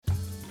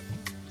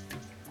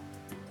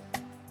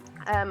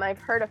I've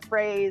heard a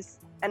phrase,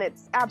 and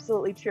it's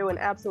absolutely true and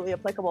absolutely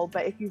applicable,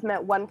 but if you've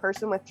met one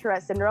person with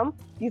Tourette syndrome,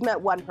 you've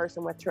met one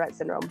person with Tourette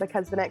syndrome,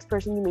 because the next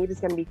person you meet is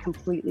going to be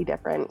completely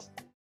different.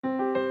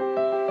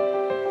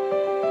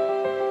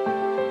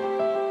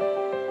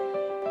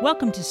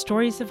 Welcome to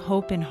Stories of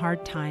Hope in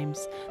Hard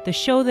Times, the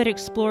show that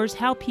explores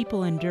how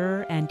people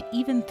endure and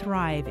even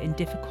thrive in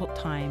difficult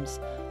times,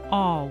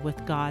 all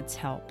with God's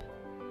help.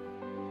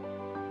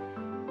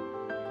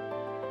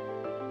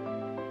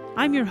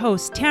 I'm your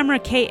host, Tamara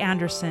K.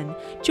 Anderson.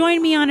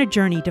 Join me on a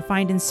journey to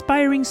find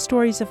inspiring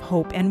stories of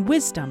hope and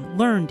wisdom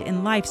learned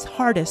in life's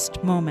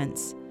hardest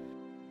moments.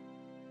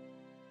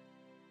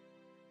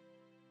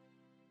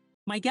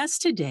 My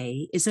guest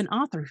today is an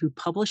author who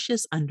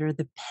publishes under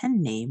the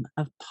pen name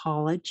of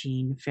Paula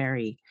Jean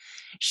Ferry.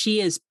 She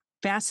is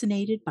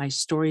fascinated by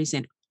stories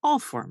in all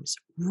forms,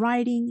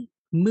 writing,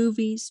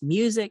 movies,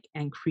 music,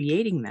 and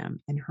creating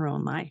them in her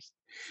own life.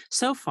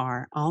 So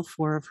far, all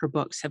 4 of her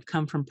books have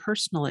come from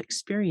personal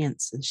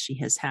experiences she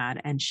has had,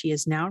 and she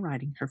is now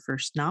writing her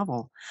first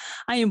novel.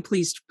 I am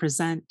pleased to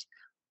present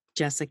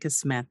Jessica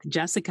Smith.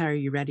 Jessica, are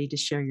you ready to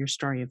share your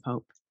story of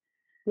hope?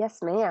 Yes,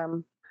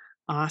 ma'am.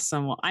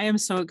 Awesome. Well, I am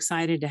so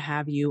excited to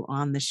have you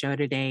on the show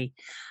today.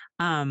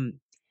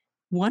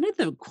 One of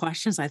the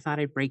questions I thought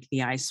I'd break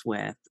the ice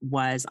with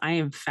was, I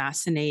am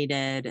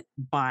fascinated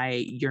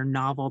by your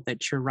novel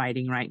that you're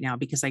writing right now,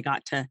 because I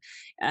got to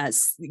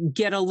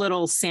get a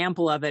little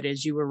sample of it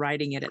as you were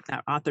writing it at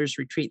that author's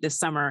retreat this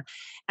summer.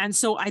 And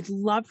so I'd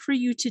love for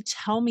you to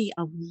tell me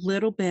a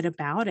little bit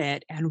about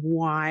it and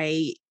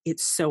why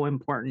it's so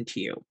important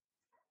to you.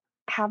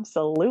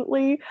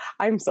 Absolutely.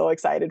 I'm so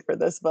excited for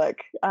this book.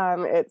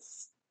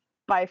 It's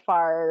by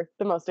far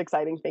the most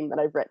exciting thing that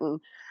I've written.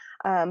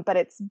 But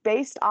it's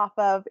based off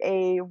of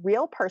a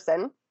real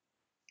person,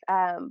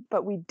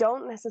 but we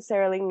don't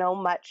necessarily know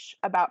much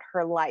about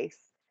her life.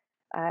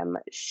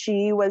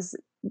 She was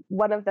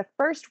one of the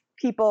first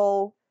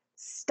people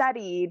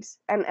studied,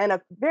 and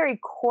a very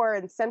core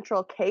and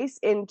central case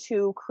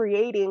into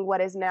creating what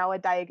is now a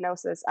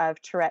diagnosis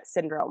of Tourette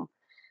syndrome.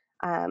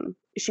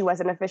 She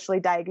wasn't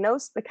officially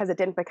diagnosed because it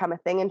didn't become a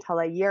thing until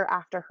a year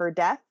after her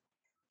death,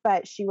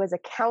 but she was a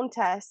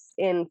countess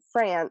in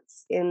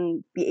France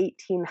in the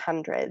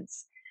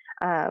 1800s.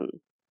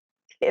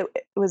 It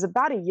was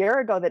about a year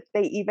ago that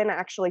they even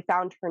actually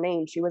found her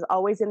name. She was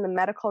always in the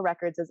medical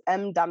records as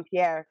M.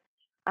 Dampierre,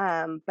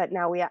 but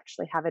now we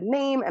actually have a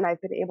name, and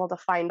I've been able to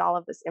find all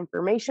of this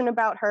information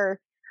about her.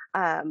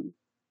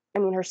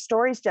 Her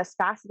story's just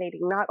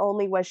fascinating. Not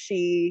only was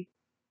she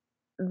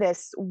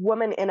this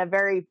woman in a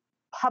very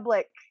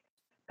public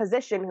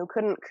position who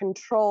couldn't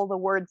control the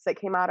words that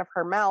came out of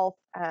her mouth,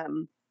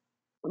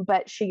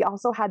 but she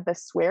also had the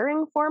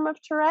swearing form of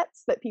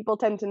Tourette's that people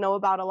tend to know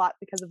about a lot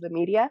because of the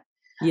media.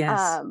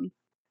 Yes.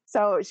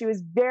 So she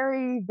was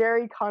very,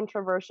 very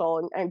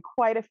controversial and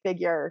quite a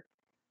figure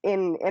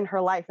in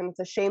her life. And it's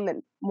a shame that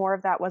more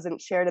of that wasn't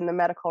shared in the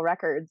medical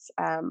records.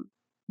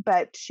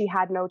 But she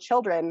had no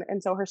children,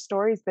 and so her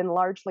story's been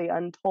largely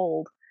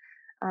untold.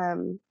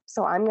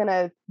 So I'm going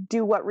to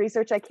do what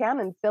research I can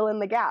and fill in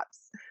the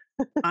gaps.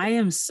 I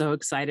am so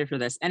excited for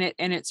this. And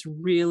it's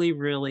really,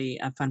 really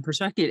a fun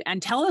perspective.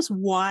 And tell us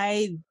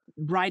why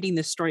writing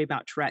this story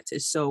about Tourette's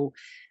is so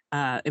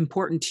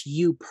important to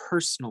you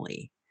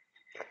personally.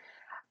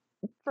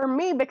 For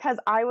me, because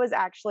I was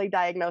actually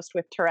diagnosed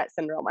with Tourette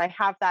syndrome. I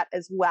have that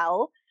as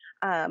well.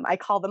 I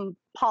call them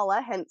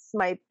Paula, hence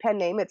my pen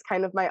name. It's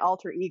kind of my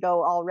alter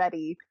ego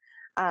already.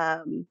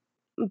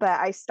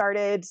 But I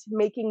started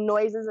making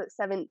noises at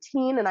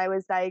 17, and I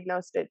was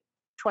diagnosed at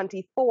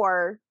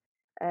 24.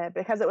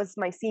 Because it was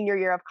my senior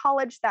year of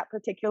college that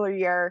particular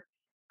year,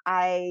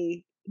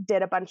 I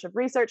did a bunch of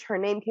research. Her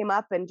name came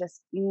up and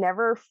just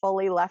never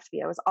fully left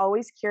me. I was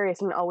always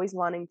curious and always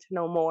wanting to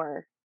know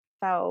more.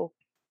 So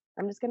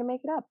I'm just going to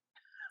make it up.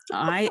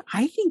 I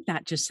think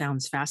that just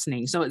sounds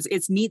fascinating. So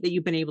it's neat that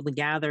you've been able to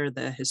gather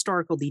the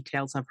historical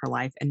details of her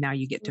life, and now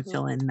you get to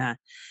fill in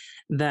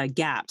the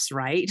gaps,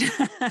 right?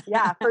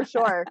 Yeah, for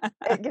sure.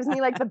 It gives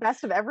me like the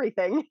best of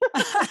everything.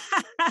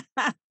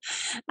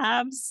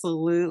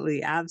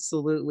 Absolutely.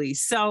 Absolutely.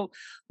 So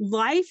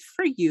life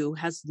for you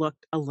has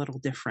looked a little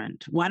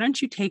different. Why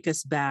don't you take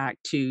us back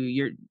to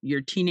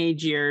your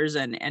teenage years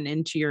and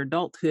into your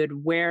adulthood,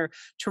 where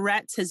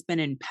Tourette's has been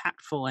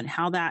impactful, and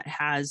how that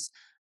has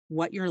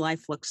what your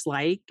life looks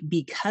like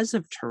because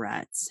of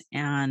Tourette's,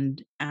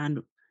 and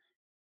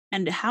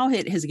how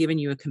it has given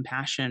you a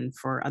compassion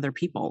for other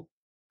people.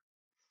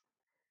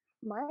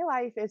 My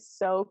life is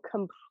so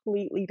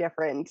completely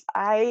different.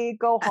 I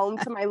go home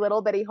to my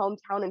little bitty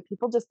hometown and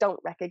people just don't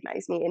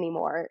recognize me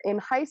anymore. In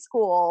high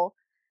school,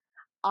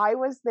 I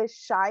was this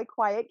shy,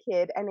 quiet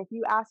kid. And if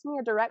you asked me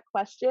a direct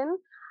question,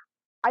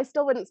 I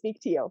still wouldn't speak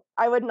to you.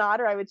 I would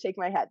nod or I would shake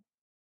my head.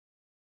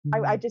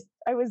 I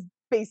was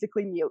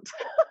basically mute.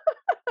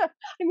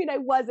 I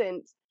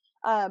wasn't,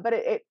 but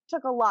it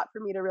took a lot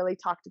for me to really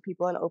talk to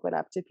people and open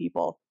up to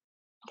people,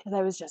 because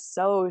I was just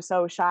so,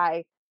 so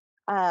shy.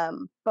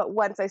 But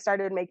once I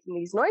started making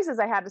these noises,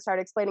 I had to start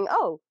explaining,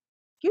 oh,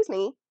 excuse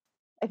me,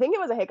 I think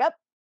it was a hiccup.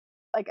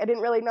 like I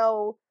didn't really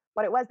know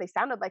what it was. They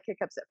sounded like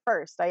hiccups at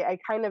first. I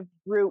kind of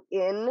grew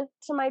in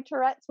to my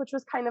Tourette's, which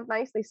was kind of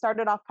nice. They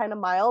started off kind of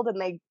mild, and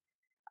they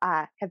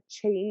have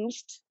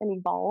changed and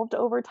evolved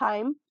over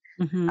time.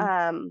 Mhm.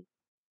 Um,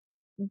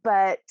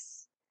 but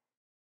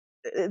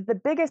the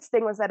biggest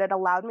thing was that it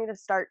allowed me to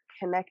start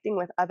connecting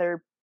with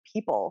other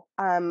people.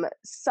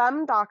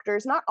 Some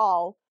doctors, not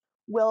all,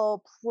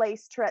 will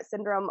place Tourette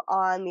syndrome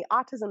on the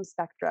autism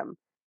spectrum.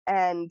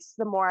 And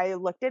the more I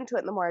looked into it,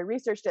 and the more I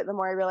researched it, the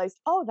more I realized,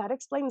 oh, that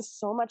explains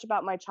so much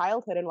about my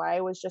childhood and why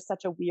I was just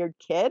such a weird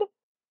kid.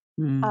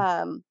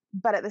 Mm.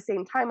 But at the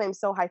same time, I'm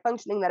so high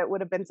functioning that it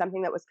would have been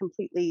something that was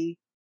completely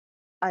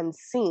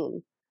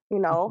unseen. You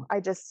know, Mhm.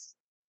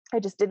 I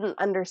just didn't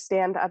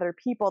understand other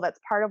people. That's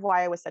part of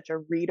why I was such a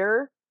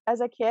reader as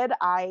a kid.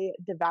 I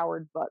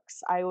devoured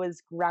books. I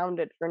was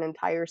grounded for an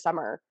entire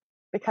summer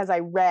because I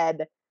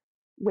read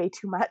way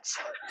too much.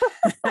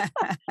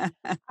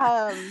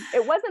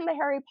 It wasn't the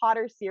Harry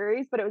Potter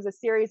series, but it was a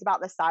series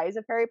about the size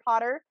of Harry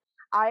Potter.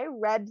 I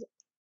read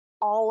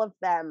all of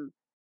them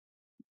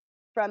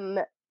from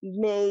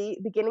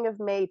beginning of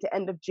May to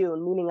end of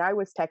June, meaning I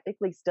was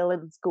technically still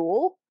in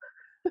school.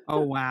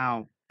 Oh,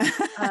 wow.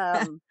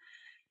 Um,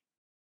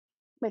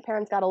 my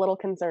parents got a little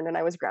concerned and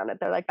I was grounded.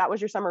 They're like, that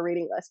was your summer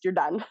reading list. You're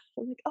done.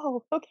 I'm like,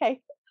 oh,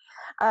 okay.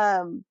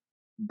 Um,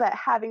 but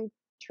having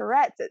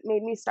Tourette's, it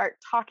made me start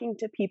talking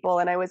to people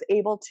and I was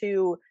able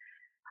to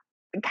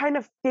kind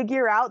of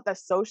figure out the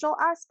social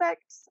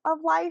aspects of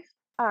life.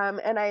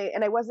 And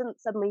I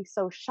wasn't suddenly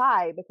so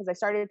shy because I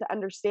started to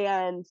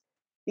understand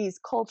these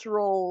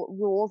cultural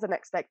rules and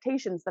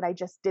expectations that I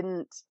just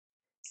didn't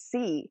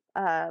see.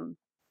 And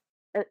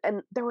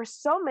there were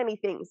so many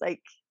things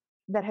like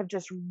that have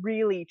just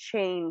really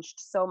changed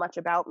so much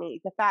about me.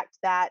 The fact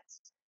that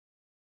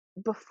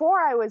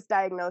before I was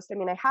diagnosed, I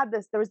mean, I had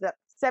this, there was a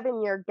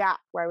 7 year gap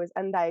where I was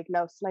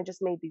undiagnosed and I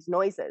just made these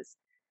noises.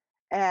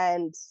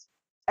 And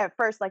at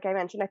first, like I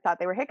mentioned, I thought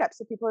they were hiccups.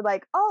 So people were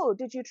like, oh,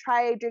 did you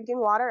try drinking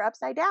water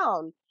upside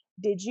down?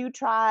 Did you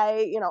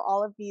try,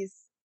 all of these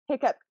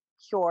hiccup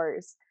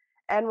cures?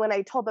 And when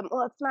I told them,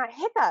 well, it's not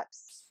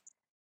hiccups,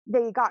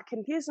 they got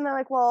confused and they're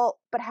like, well,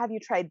 but have you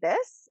tried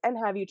this? And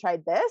have you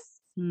tried this?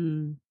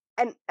 Mm.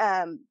 And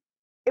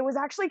it was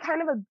actually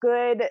kind of a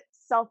good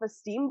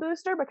self-esteem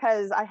booster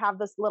because I have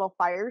this little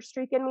fire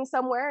streak in me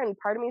somewhere, and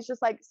part of me is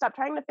just like, stop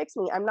trying to fix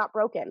me. I'm not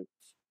broken.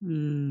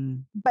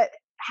 Mm. But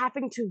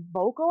having to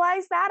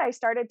vocalize that, I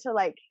started to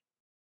like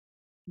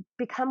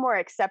become more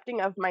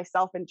accepting of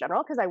myself in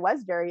general because I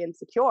was very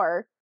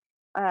insecure.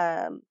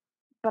 Um,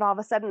 but all of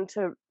a sudden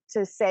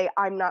to say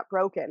I'm not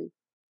broken,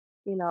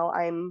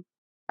 I'm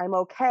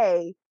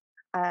okay,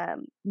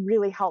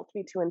 really helped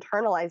me to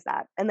internalize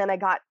that. And then I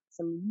got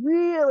some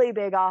really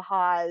big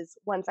ahas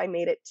once I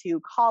made it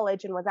to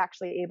college and was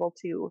actually able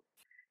to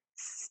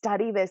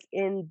study this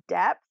in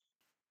depth.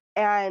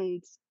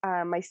 And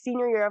my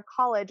senior year of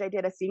college, I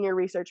did a senior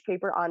research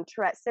paper on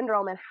Tourette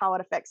syndrome and how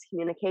it affects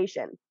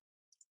communication.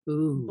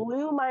 Ooh.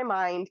 Blew my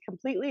mind,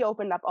 completely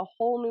opened up a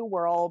whole new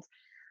world,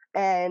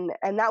 and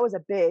that was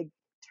a big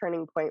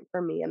turning point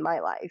for me in my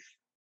life.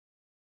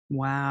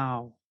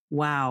 Wow.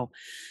 Wow.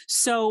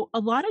 So, a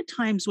lot of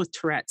times with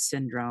Tourette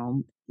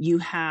syndrome, you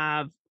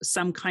have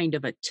some kind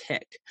of a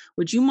tic.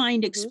 Would you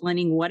mind Mhm.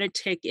 explaining what a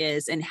tic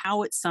is and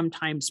how it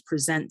sometimes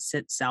presents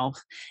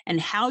itself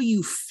and how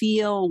you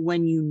feel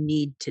when you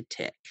need to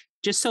tic?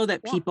 Just so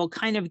that Yeah. people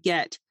kind of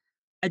get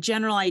a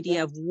general idea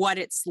Yeah. of what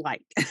it's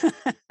like.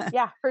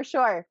 Yeah, for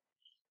sure.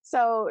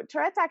 So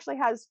Tourette's actually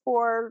has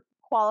four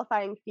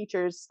qualifying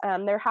features.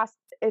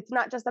 It's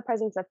not just the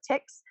presence of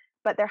tics,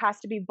 but there has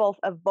to be both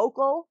a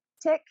vocal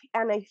tic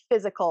and a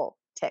physical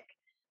tic.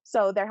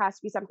 So there has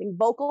to be something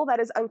vocal that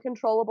is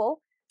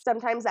uncontrollable.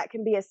 Sometimes that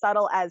can be as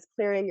subtle as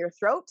clearing your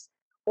throat,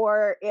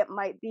 or it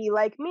might be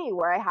like me,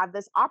 where I have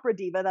this opera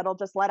diva that'll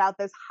just let out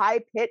this high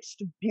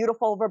pitched,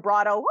 beautiful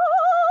vibrato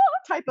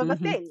type of a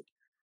Mhm. thing.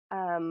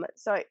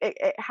 So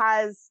it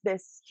has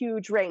this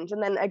huge range.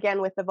 And then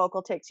again, with the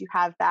vocal tics, you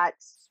have that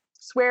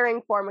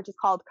swearing form, which is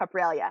called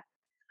copralia.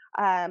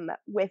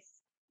 With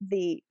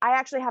I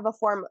actually have a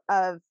form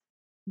of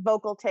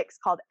vocal tics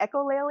called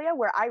echolalia,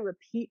 where I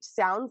repeat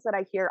sounds that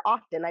I hear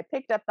often. I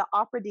picked up the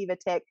opera diva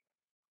tic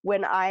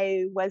when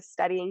I was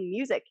studying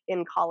music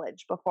in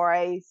college before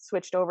I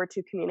switched over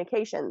to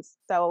communications.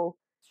 So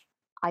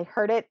I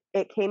heard it,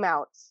 it came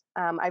out.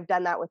 I've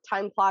done that with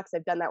time clocks,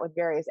 I've done that with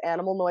various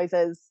animal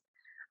noises.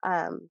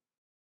 Um,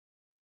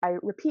 I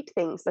repeat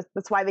things.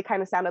 That's why they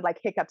kind of sounded like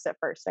hiccups at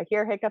first. I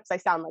hear hiccups, I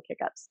sound like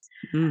hiccups.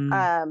 Mm.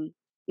 Um,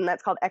 and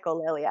that's called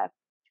echolalia.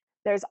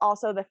 There's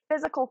also the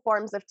physical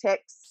forms of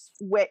tics,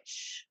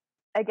 which,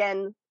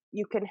 again,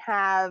 you can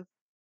have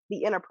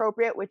the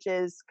inappropriate, which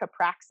is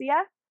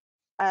capraxia,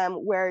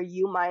 where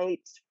you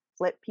might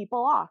flip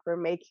people off or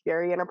make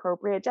very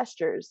inappropriate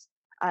gestures,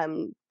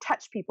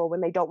 touch people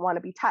when they don't want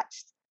to be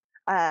touched.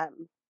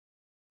 Um,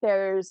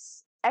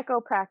 there's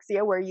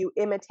echopraxia, where you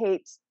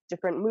imitate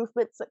different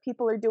movements that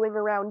people are doing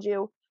around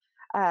you.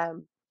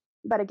 Um,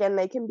 but again,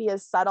 they can be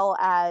as subtle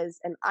as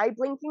an eye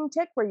blinking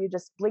tic, where you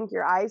just blink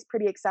your eyes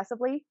pretty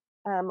excessively,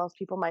 Most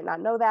people might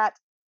not know that.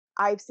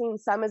 I've seen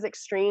some as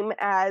extreme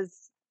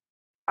as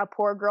a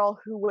poor girl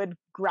who would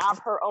grab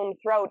her own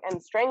throat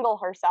and strangle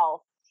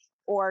herself,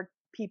 or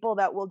people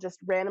that will just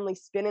randomly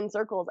spin in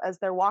circles as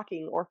they're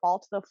walking or fall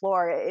to the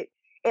floor.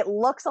 It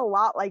looks a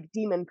lot like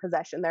demon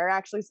possession. There are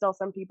actually still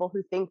some people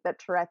who think that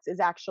Tourette's is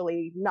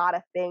actually not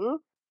a thing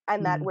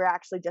and that Mm. we're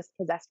actually just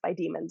possessed by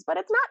demons, but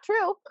it's not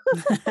true.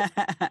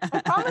 I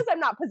promise I'm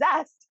not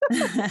possessed.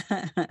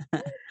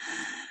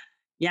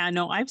 Yeah,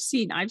 no, I've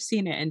seen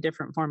it in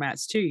different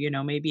formats too,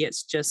 maybe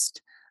it's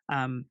just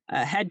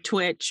a head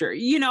twitch or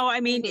I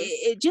mean Hmm.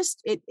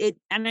 it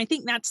and I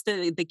think that's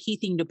the key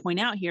thing to point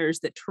out here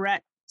is that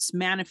Tourette's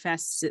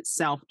manifests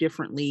itself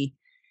differently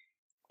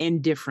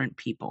in different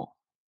people,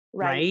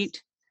 Right.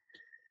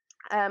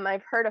 right?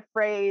 I've heard a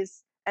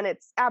phrase, and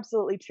it's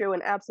absolutely true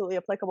and absolutely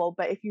applicable.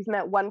 But if you've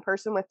met one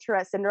person with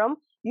Tourette syndrome,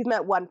 you've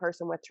met one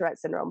person with Tourette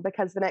syndrome,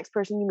 because the next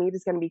person you meet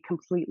is going to be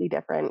completely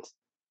different.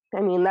 I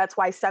mean, that's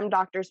why some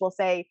doctors will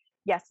say,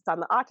 yes, it's on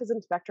the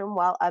autism spectrum,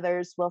 while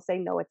others will say,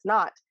 no, it's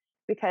not.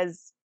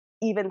 Because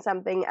even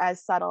something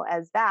as subtle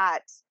as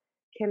that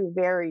can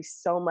vary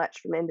so much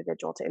from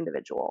individual to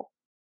individual.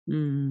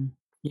 Mm,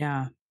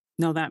 yeah.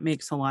 No, that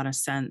makes a lot of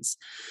sense.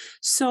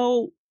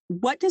 So,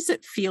 what does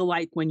it feel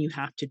like when you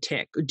have to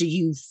tick? Do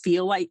you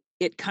feel like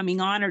it coming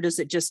on or does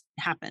it just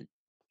happen?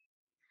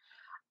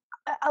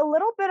 A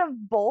little bit of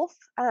both.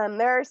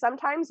 There are some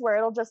times where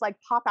it'll just like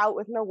pop out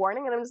with no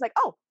warning, and I'm just like,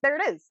 oh, there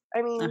it is.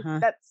 I mean, Uh-huh.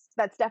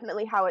 that's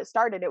definitely how it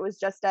started. It was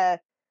just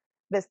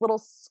this little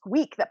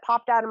squeak that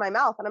popped out of my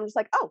mouth, and I'm just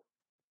like, oh,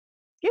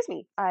 excuse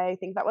me, I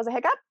think that was a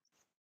hiccup.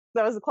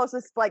 That was the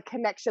closest like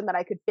connection that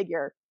I could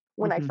figure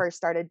when I Mhm. first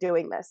started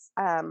doing this.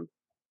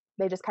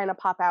 They just kind of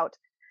pop out.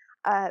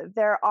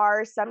 There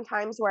are some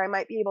times where I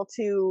might be able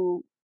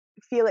to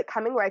feel it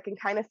coming, where I can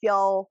kind of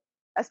feel,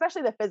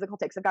 especially the physical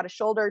ticks. I've got a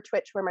shoulder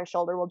twitch where my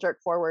shoulder will jerk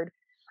forward,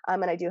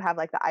 and I do have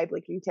like the eye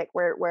blinking tick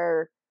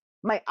where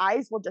my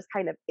eyes will just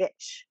kind of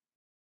itch.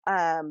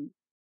 Um,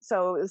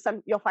 so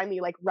you'll find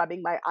me like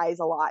rubbing my eyes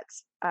a lot,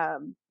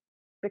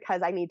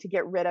 because I need to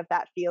get rid of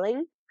that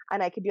feeling,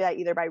 and I can do that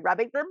either by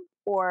rubbing them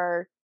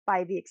or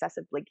by the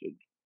excessive blinking.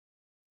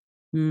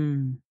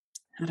 Mm,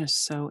 that is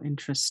so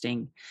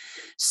interesting.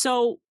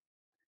 So,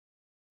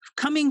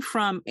 coming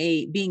from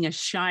a being a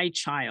shy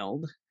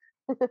child,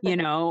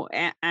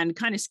 and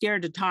kind of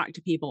scared to talk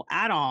to people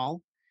at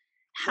all,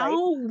 Right.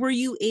 how were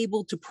you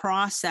able to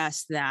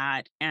process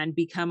that and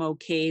become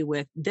okay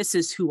with this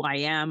is who I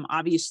am?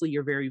 Obviously,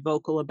 you're very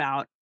vocal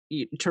about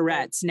Right.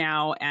 Tourette's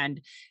now,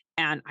 and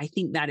I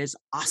think that is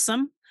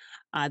awesome.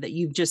 That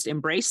you've just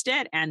embraced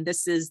it, and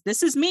this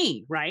is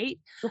me, right?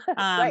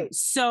 Right.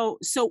 So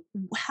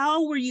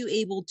how were you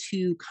able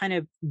to kind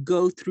of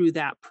go through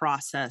that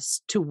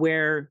process to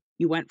where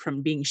you went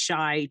from being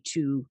shy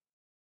to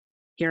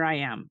here I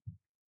am?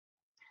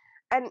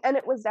 And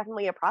it was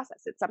definitely a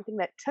process. It's something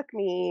that took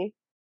me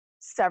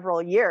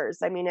several years.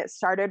 I mean, it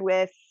started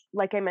with,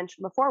 like I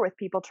mentioned before, with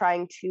people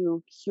trying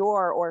to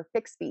cure or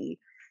fix me,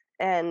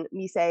 and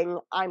me saying,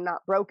 I'm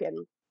not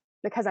broken,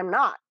 because I'm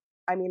not.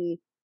 I mean,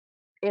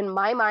 in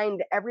my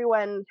mind,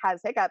 everyone has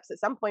hiccups at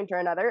some point or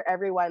another.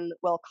 Everyone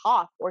will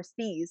cough or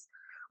sneeze.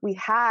 We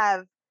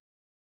have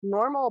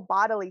normal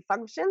bodily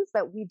functions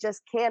that we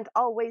just can't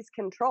always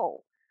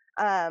control.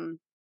 Um,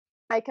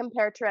 I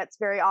compare Tourette's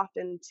very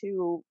often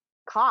to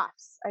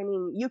coughs. I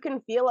mean, you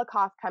can feel a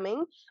cough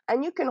coming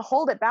and you can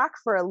hold it back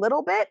for a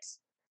little bit.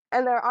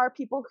 And there are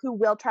people who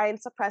will try and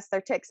suppress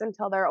their tics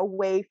until they're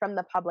away from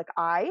the public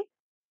eye.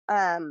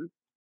 Um,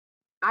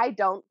 I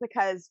don't,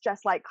 because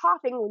just like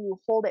coughing, when you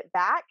hold it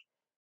back,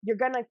 you're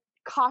going to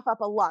cough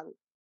up a lung,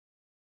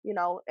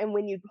 and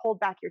when you hold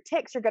back your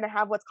tics, you're going to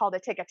have what's called a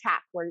tic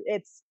attack, where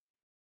it's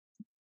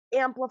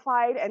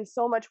amplified and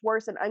so much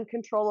worse and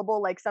uncontrollable,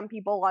 like some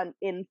people on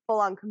in full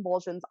on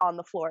convulsions on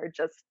the floor,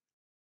 just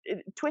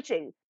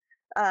twitching.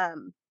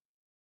 um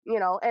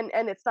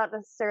and it's not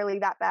necessarily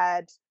that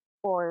bad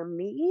for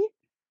me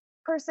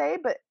per se,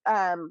 but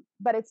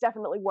it's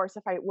definitely worse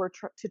if I were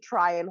to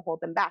try and hold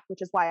them back,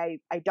 which is why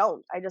I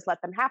don't. I just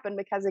let them happen,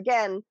 because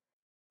again,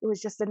 it was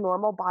just a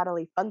normal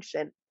bodily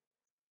function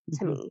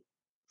to Mhm. me.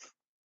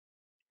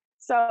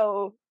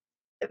 So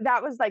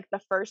that was like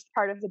the first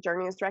part of the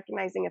journey, is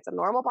recognizing it's a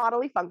normal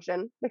bodily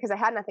function, because I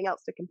had nothing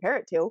else to compare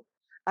it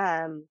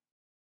um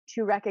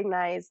to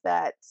recognize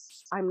that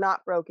I'm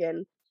not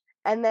broken.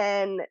 And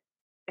then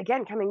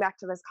again, coming back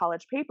to this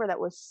college paper that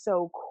was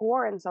so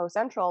core and so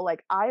central,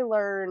 like I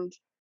learned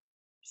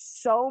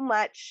so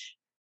much.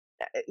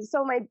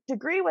 So my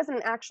degree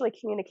wasn't actually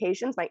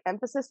communications, my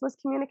emphasis was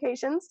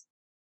communications.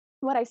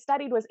 What I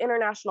studied was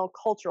international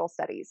cultural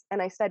studies,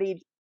 and I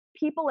studied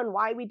people and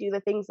why we do the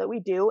things that we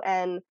do,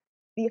 and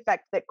the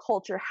effect that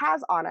culture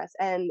has on us,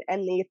 and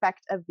the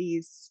effect of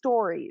these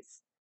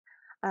stories.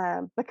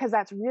 Because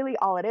that's really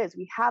all it is.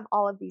 We have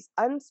all of these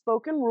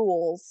unspoken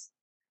rules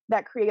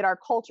that create our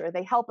culture.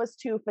 They help us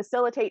to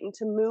facilitate and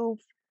to move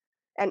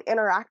and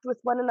interact with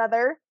one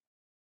another.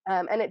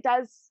 And it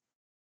does,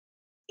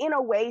 in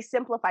a way,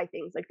 simplify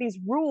things. Like, these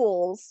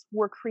rules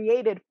were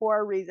created for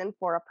a reason,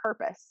 for a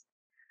purpose.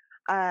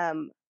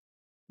 Um,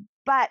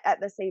 but at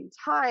the same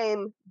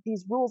time,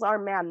 these rules are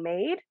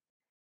man-made,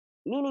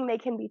 meaning they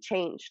can be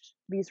changed.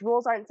 These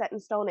rules aren't set in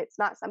stone. It's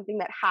not something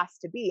that has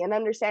to be. And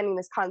understanding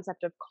this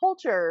concept of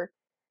culture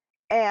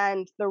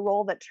and the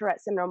role that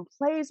Tourette syndrome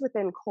plays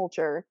within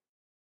culture,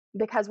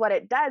 because what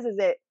it does is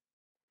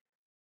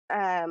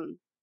um,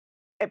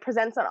 it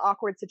presents an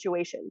awkward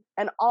situation,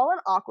 and all an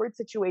awkward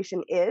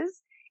situation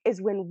is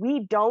when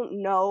we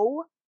don't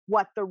know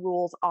what the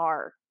rules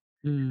are.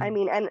 I Mm,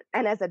 mean, and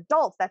as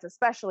adults, that's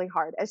especially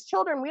hard. As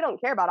children, we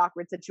don't care about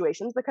awkward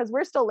situations because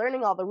we're still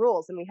learning all the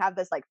rules and we have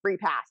this like free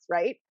pass,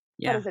 right?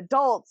 But yeah. as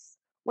adults,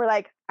 we're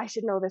like, I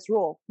should know this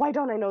rule. Why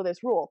don't I know this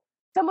rule?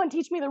 Someone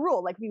teach me the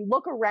rule. Like we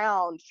look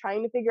around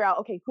trying to figure out,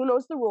 okay, who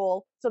knows the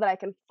rule so that I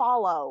can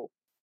follow.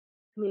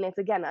 I mean, it's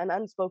again an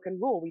unspoken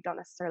rule. We don't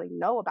necessarily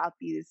know about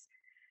these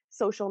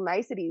social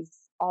niceties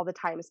all the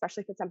time,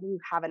 especially if it's something you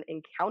haven't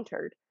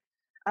encountered.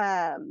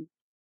 Um,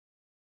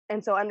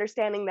 and so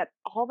understanding that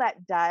all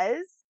that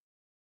does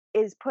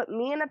is put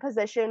me in a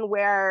position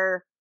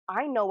where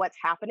I know what's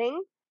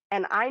happening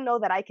and I know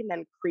that I can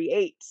then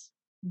create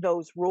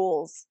those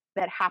rules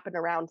that happen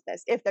around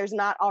this if there's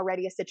not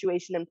already a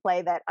situation in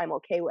play that I'm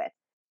okay with.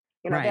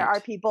 You know, there Right.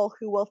 are people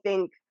who will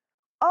think,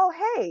 "Oh,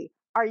 hey,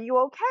 are you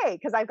okay?"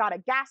 Because I've got a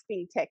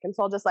gasping tick, and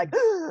so I'll just like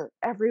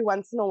every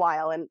once in a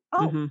while, and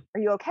 "Oh, Mhm.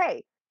 are you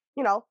okay?"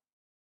 You know,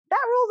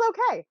 that rule's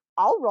okay.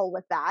 I'll roll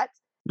with that.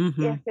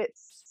 Mhm.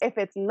 If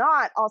it's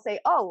not, I'll say,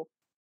 "Oh,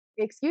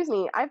 excuse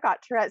me, I've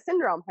got Tourette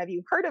syndrome. Have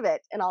you heard of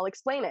it?" And I'll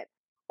explain it.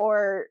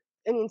 Or,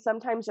 I mean,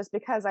 sometimes just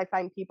because I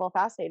find people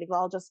fascinating,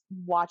 I'll just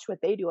watch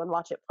what they do and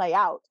watch it play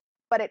out.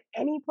 But at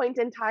any point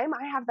in time,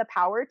 I have the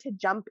power to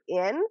jump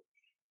in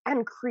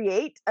and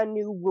create a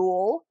new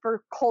rule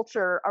for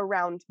culture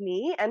around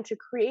me and to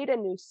create a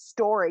new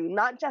story,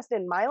 not just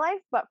in my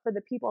life, but for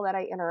the people that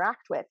I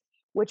interact with,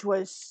 which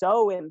was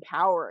so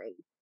empowering.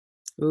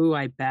 Ooh,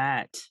 I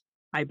bet.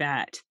 I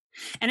bet.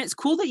 And it's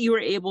cool that you were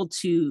able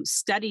to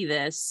study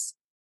this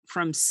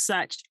from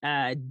such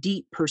a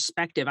deep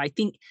perspective. I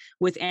think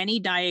with any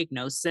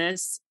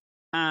diagnosis,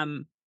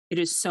 it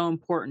is so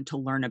important to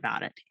learn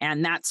about it.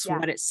 And that's Yeah,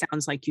 what it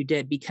sounds like you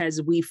did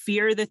because we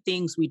fear the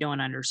things we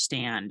don't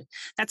understand.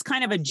 That's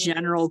kind of a absolutely.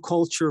 general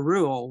culture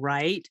rule,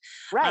 right?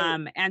 Right,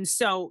 And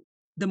so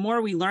the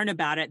more we learn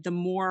about it, the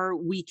more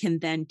we can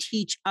then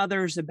teach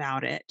others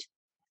about it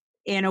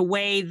in a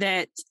way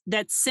that's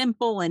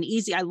simple and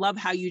easy. I love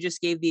how you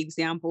just gave the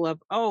example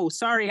of, "Oh,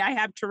 sorry, I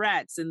have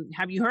Tourette's and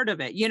have you heard of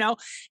it?" You know?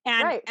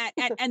 And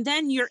right. and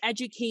then you're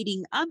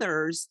educating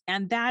others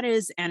and that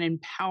is an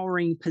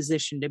empowering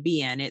position to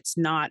be in. It's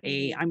not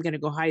a Mhm. I'm going to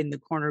go hide in the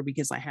corner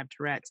because I have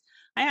Tourette's.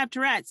 I have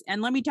Tourette's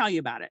and let me tell you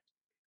about it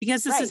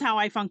because this is Right, how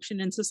I function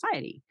in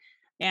society.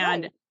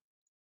 And right.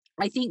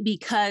 I think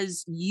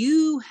because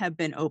you have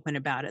been open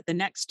about it, the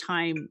next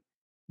time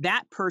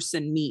that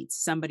person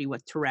meets somebody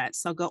with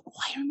Tourette's, they'll go, "Oh,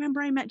 I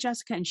remember I met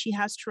Jessica and she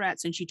has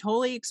Tourette's and she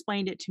totally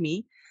explained it to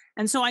me."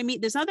 And so I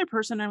meet this other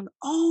person and I'm,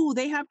 "Oh,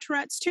 they have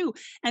Tourette's too."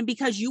 And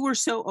because you were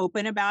so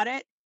open about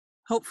it,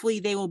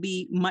 hopefully they will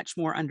be much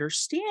more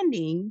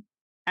understanding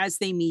as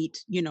they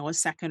meet, a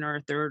second or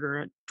a third or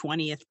a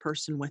 20th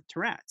person with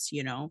Tourette's.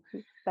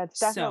 That's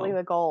definitely So,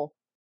 the goal.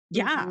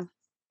 yeah, Mhm.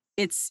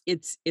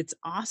 it's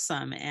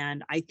awesome,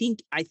 and I think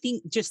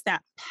just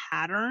that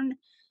pattern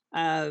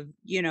of,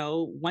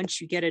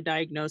 once you get a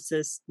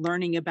diagnosis,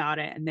 learning about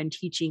it and then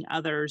teaching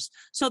others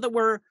so that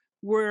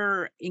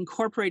we're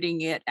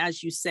incorporating it,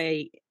 as you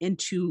say,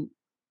 into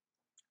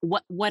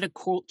what a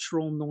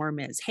cultural norm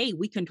is. Hey,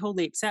 we can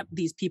totally accept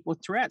these people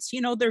with Tourette's.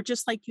 They're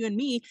just like you and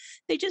me.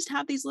 They just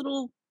have these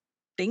little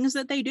things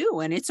that they do,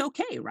 and it's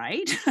okay,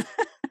 right?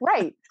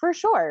 Right, for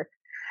sure.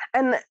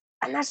 And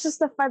and that's just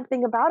the fun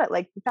thing about it,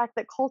 like, the fact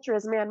that culture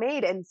is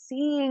man-made and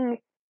seeing,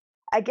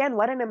 again,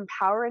 what an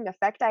empowering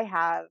effect I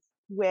have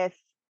with,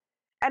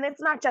 and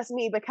it's not just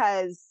me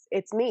because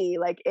it's me,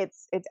 like,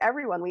 it's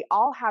everyone. We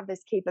all have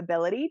this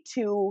capability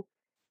to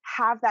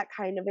have that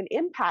kind of an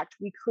impact.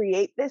 We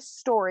create this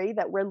story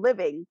that we're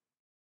living,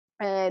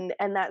 and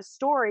that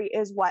story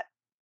is what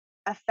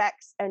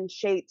affects and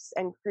shapes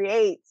and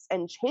creates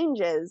and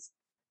changes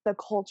the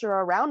culture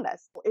around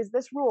us. Is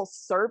this rule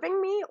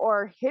serving me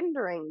or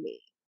hindering me?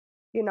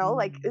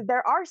 Like Mm,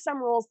 there are some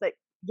rules that,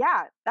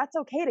 yeah, that's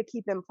okay to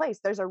keep in place.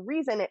 There's a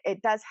reason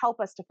it does help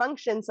us to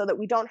function so that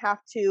we don't have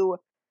to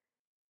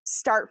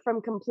start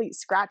from complete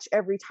scratch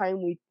every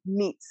time we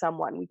meet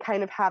someone. We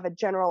kind of have a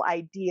general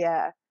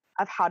idea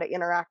of how to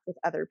interact with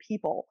other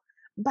people.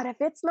 But if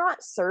it's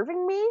not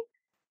serving me,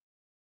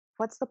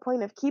 what's the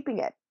point of keeping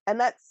it? And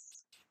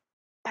that's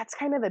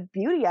kind of the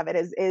beauty of it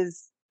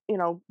is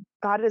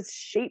God has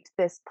shaped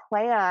this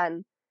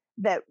plan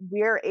that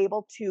we're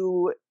able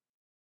to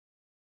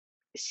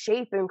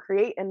shape and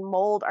create and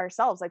mold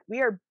ourselves. Like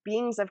we are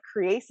beings of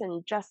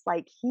creation just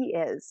like he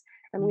is,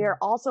 and we are mm.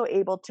 also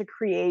able to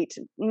create,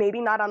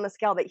 maybe not on the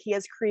scale that he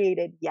has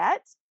created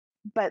yet,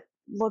 but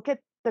look at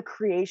the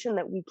creation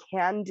that we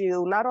can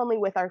do not only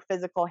with our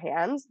physical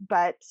hands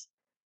but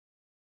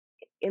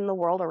in the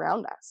world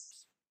around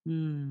us.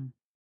 Mm.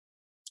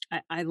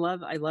 I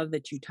love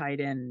that you tied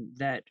in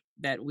that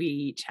we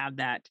each have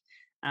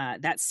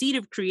that seed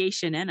of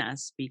creation in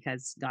us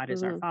because God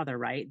is our Mhm. Father,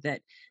 right?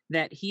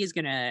 That He is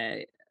going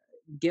to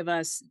give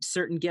us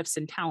certain gifts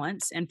and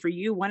talents, and for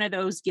you, one of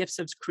those gifts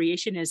of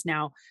creation is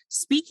now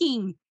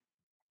speaking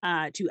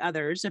to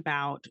others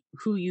about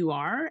who you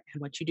are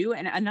and what you do,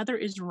 and another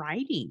is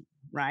writing,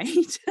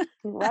 right?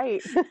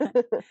 Right.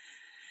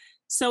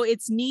 So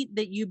it's neat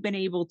that you've been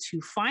able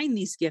to find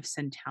these gifts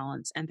and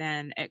talents and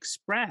then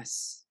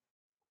express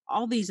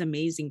all these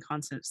amazing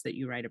concepts that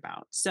you write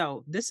about.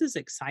 So this is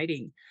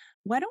exciting.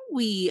 Why don't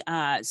we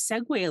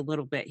segue a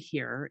little bit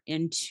here Okay.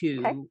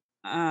 into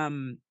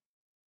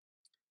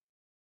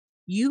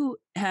you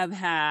have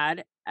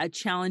had a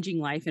challenging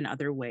life in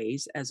other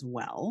ways as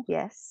well,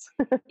 Yes.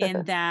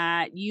 in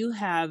that you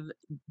have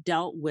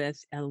dealt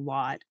with a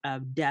lot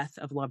of death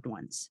of loved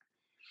ones.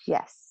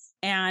 Yes.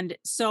 And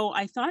so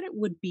I thought it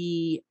would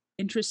be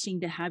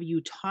interesting to have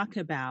you talk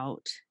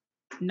about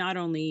not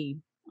only,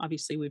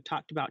 obviously, we've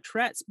talked about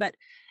Tourette's, but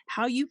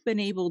how you've been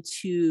able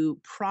to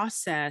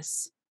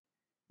process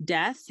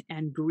death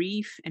and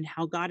grief and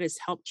how God has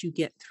helped you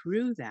get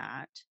through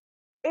that.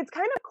 It's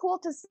kind of cool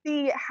to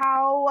see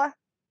how,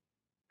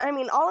 I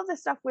mean, all of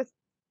this stuff with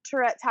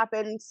Tourette's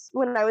happened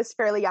when I was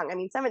fairly young. I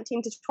mean,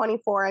 17 to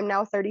 24. I'm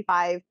now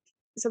 35.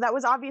 So that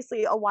was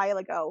obviously a while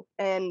ago.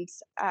 And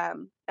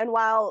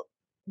while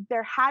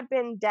there had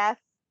been death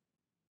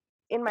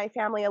in my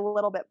family a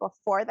little bit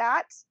before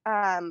that,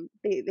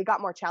 they got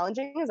more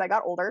challenging as I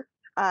got older.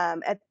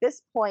 At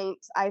this point,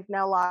 I've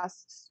now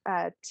lost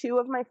two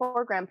of my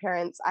four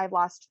grandparents. I've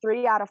lost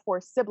three out of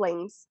four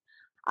siblings.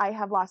 I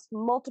have lost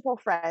multiple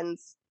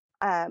friends.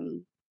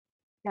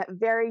 At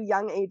very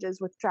young ages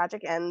with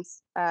tragic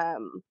ends.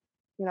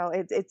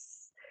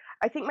 It's.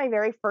 I think my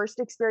very first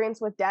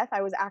experience with death,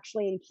 I was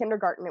actually in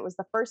kindergarten. It was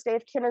the first day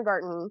of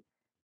kindergarten,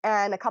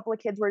 and a couple of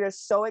kids were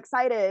just so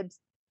excited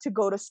to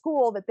go to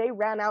school that they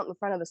ran out in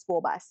front of the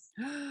school bus.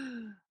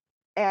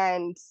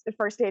 And the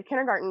first day of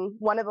kindergarten,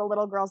 one of the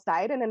little girls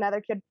died, and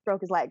another kid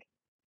broke his leg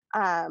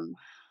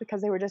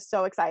because they were just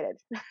so excited.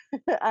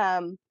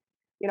 um,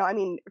 I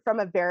mean, from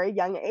a very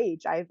young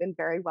age, I've been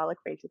very well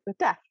acquainted with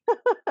death.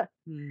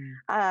 Hmm.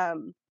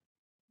 um,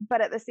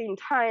 but at the same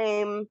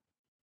time,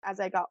 as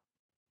I got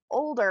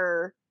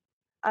older,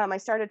 I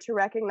started to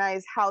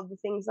recognize how the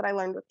things that I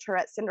learned with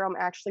Tourette syndrome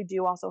actually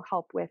do also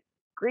help with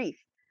grief.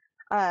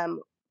 Um,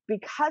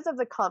 because of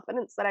the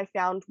confidence that I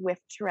found with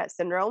Tourette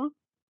syndrome,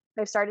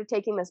 I started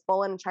taking this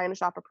bull in a china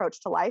shop approach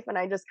to life, and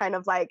I just kind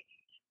of like,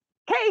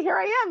 hey, here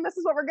I am. This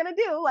is what we're gonna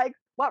do. Like,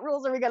 what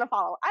rules are we gonna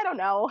follow? I don't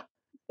know.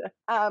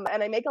 And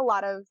I make a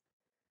lot of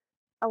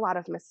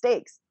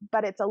mistakes,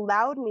 but it's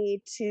allowed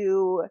me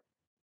to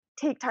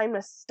take time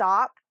to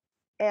stop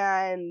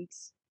and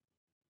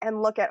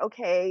look at,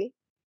 okay,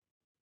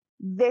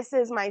 this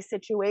is my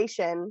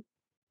situation.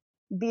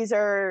 These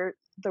are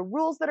the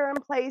rules that are in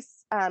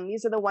place.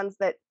 These are the ones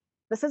that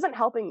this isn't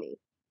helping me.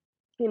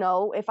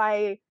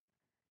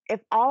 If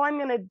all I'm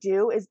gonna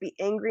do is be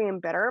angry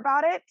and bitter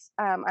about it,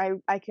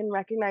 I can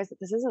recognize that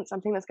this isn't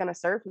something that's gonna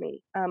serve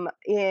me.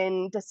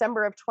 In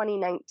December of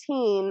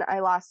 2019, I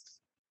lost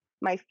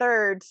my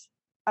third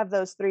of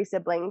those three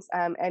siblings,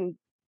 and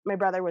my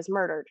brother was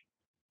murdered.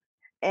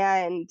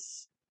 And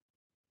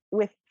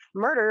with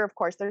murder, of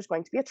course, there's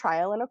going to be a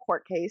trial and a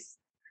court case.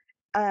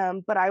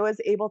 But I was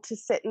able to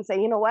sit and say,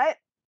 you know what?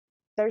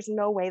 There's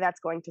no way that's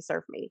going to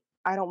serve me.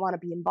 I don't want to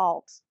be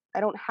involved. I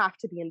don't have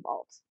to be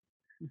involved.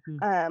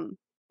 Mhm.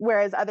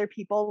 Whereas other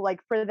people, like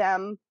for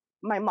them,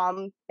 my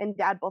mom and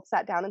dad both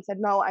sat down and said,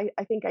 no, I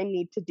think I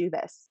need to do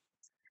this.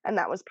 And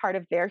that was part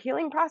of their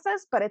healing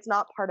process, but it's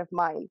not part of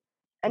mine.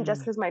 And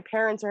just Mm. because my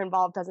parents are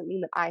involved doesn't mean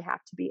that I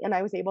have to be. And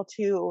I was able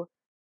to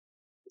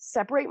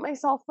separate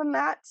myself from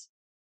that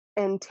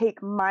and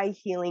take my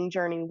healing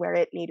journey where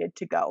it needed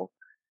to go.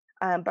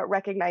 But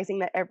recognizing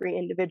that every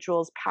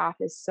individual's path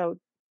is so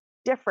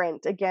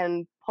different,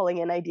 again, pulling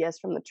in ideas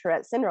from the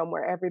Tourette syndrome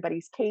where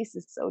everybody's case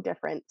is so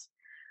different.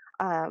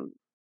 Um,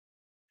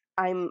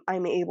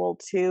 I'm able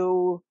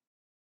to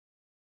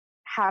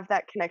have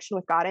that connection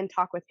with God and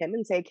talk with Him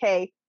and say,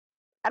 "Okay,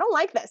 I don't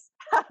like this.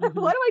 What do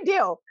Mhm. I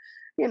do?"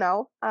 You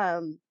know,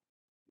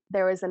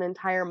 there was an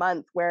entire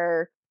month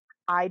where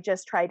I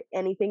just tried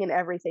anything and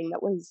everything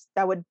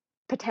that would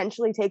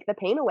potentially take the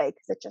pain away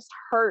because it just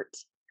hurt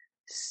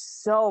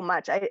so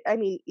much. I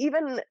mean,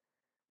 even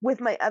with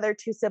my other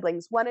two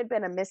siblings, one had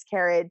been a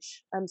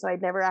miscarriage, so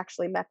I'd never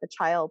actually met the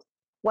child.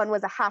 One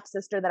was a half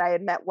sister that I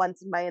had met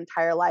once in my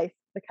entire life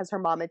because her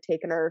mom had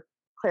taken her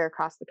clear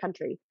across the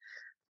country.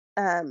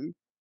 Um,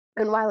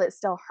 and while it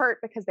still hurt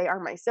because they are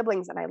my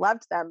siblings and I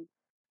loved them,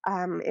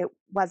 it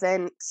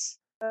wasn't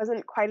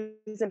quite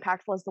as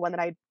impactful as the one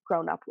that I'd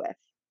grown up with,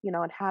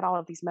 and had all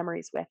of these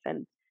memories with.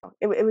 And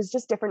it was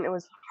just different. It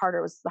was harder.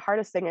 It was the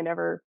hardest thing I'd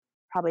ever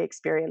probably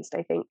experienced,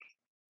 I think.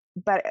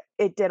 But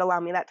it did allow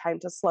me that time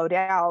to slow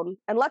down.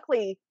 And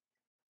luckily,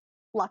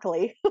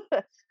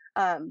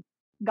 um,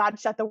 God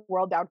shut the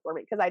world down for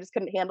me because I just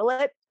couldn't handle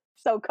it.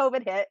 So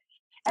COVID hit,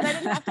 and I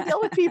didn't have to deal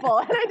with people,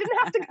 and I didn't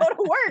have to go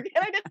to work,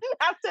 and I could just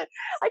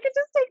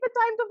take the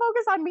time to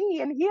focus on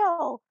me and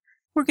heal.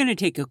 We're going to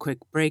take a quick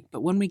break,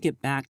 but when we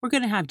get back, we're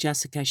going to have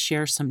Jessica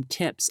share some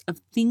tips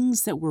of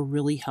things that were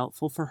really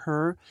helpful for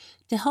her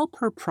to help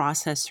her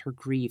process her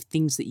grief,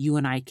 things that you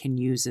and I can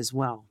use as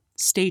well.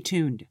 Stay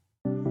tuned.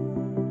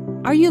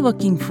 Are you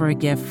looking for a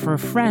gift for a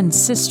friend,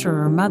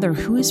 sister, or mother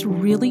who is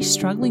really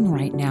struggling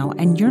right now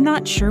and you're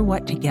not sure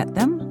what to get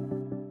them?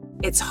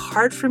 It's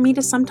hard for me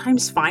to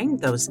sometimes find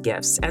those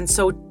gifts. And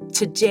so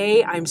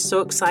today I'm so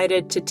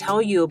excited to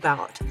tell you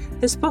about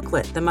this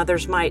booklet, The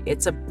Mother's Might.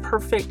 It's a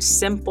perfect,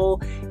 simple,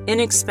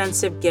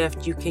 inexpensive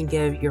gift you can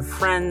give your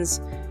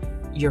friends,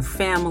 your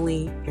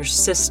family, your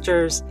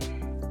sisters,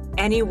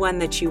 anyone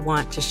that you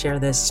want to share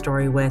this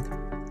story with.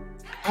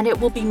 And it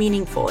will be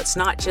meaningful. It's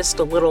not just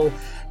a little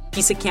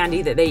piece of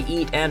candy that they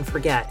eat and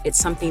forget. It's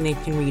something they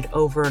can read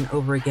over and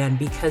over again,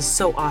 because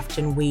so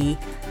often we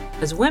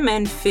as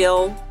women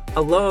feel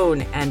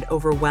alone and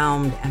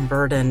overwhelmed and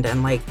burdened,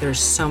 and like there's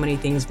so many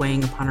things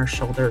weighing upon our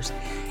shoulders.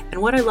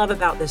 And what I love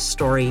about this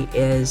story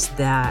is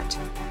that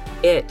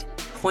it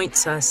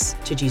points us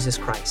to Jesus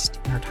Christ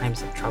in our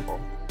times of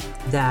trouble,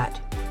 that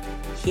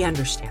He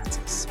understands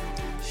us,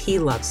 He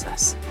loves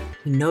us,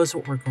 He knows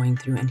what we're going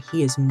through, and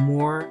He is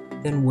more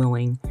than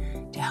willing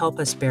to help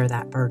us bear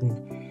that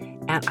burden.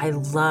 And I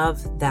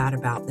love that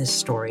about this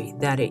story,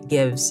 that it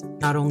gives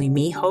not only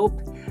me hope,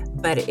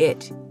 but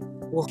it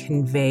will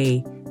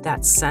convey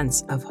that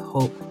sense of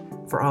hope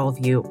for all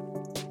of you.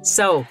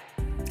 So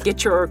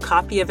get your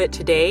copy of it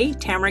today,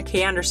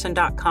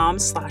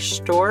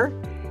 TamaraKAnderson.com/store.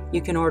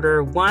 You can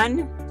order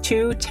 1,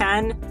 2,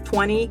 10,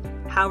 20,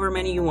 however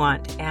many you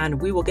want,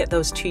 and we will get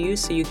those to you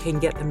so you can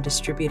get them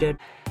distributed.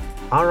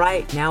 All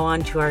right, now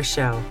on to our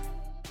show.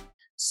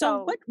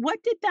 So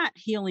what did that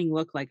healing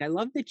look like? I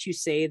love that you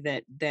say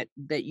that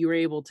you were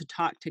able to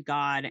talk to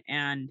God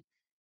and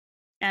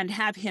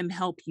have Him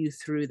help you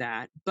through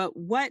that. But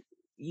what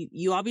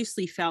you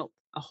obviously felt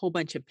a whole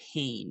bunch of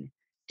pain.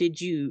 Did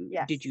you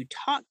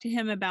talk to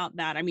Him about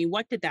that? I mean,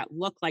 what did that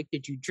look like?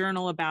 Did you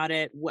journal about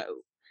it?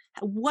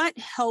 What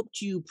helped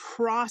you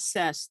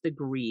process the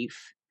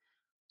grief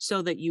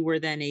so that you were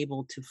then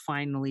able to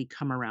finally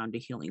come around to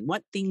healing?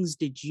 What things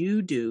did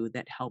you do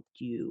that helped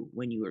you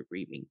when you were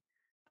grieving?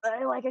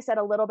 Like I said,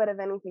 a little bit of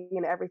anything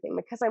and everything,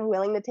 because I'm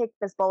willing to take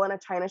this bull in a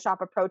china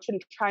shop approach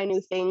and try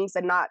new things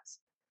and not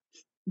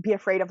be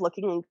afraid of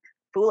looking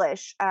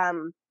foolish.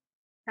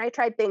 I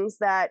tried things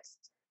that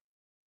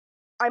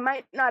I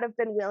might not have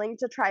been willing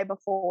to try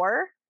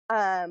before,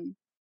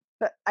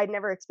 but I'd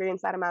never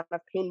experienced that amount of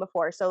pain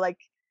before. So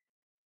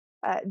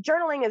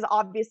journaling is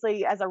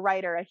obviously, as a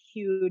writer, a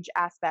huge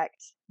aspect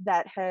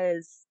that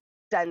has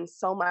done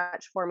so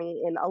much for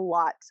me in a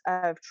lot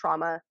of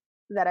trauma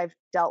that I've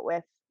dealt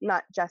with,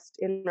 not just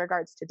in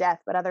regards to death,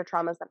 but other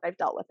traumas that I've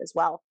dealt with as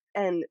well.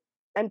 And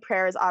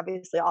prayer is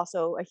obviously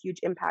also a huge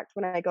impact.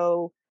 When I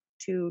go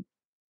to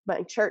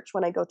my church,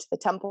 when I go to the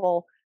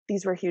temple,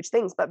 these were huge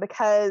things. But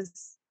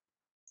because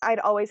I'd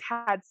always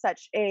had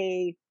such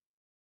a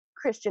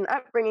Christian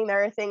upbringing,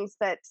 there are things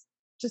that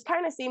just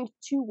kind of seemed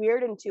too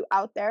weird and too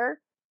out there.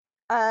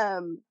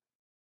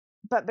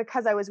 But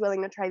because I was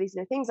willing to try these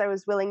new things, I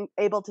was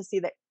able to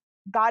see that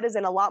God is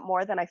in a lot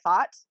more than I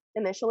thought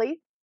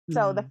initially.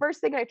 So the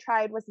first thing I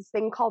tried was this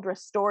thing called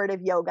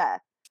restorative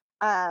yoga,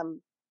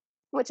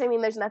 which, I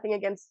mean, there's nothing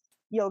against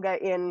yoga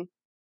in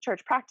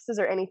church practices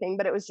or anything,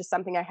 but it was just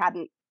something I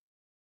hadn't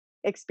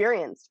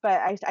experienced.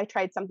 But I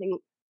tried something,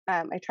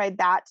 I tried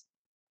that,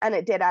 and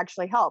it did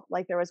actually help.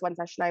 Like, there was one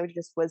session I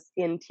just was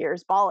in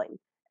tears bawling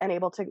and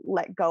able to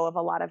let go of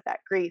a lot of that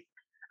grief.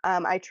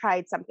 I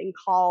tried something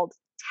called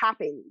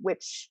tapping,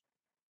 which,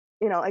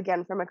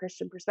 again, from a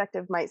Christian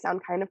perspective might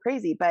sound kind of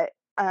crazy, but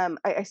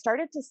I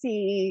started to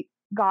see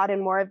God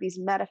in more of these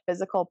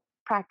metaphysical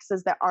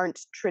practices that aren't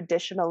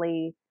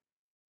traditionally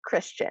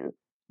Christian.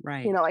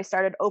 Right. I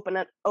started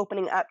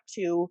opening up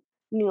to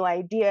new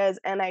ideas,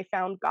 and I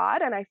found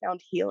God and I found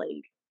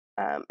healing.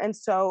 And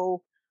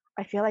so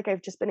I feel like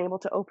I've just been able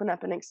to open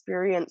up and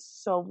experience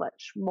so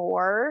much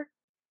more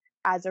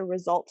as a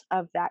result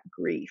of that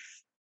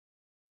grief.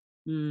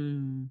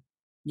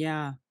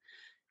 Yeah.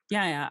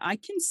 Yeah, I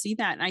can see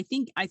that. And I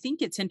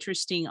think it's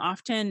interesting.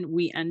 Often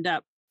we end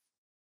up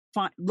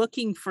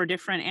looking for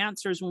different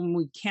answers when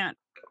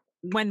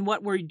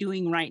what we're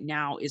doing right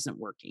now isn't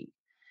working.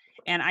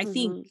 And I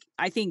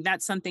think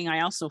that's something I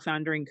also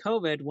found during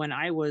COVID, when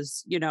I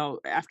was,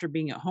 after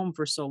being at home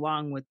for so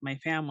long with my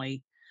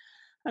family,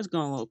 I was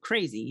going a little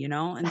crazy,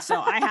 and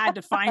so I had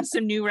to find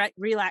some new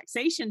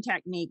relaxation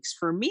techniques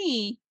for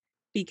me,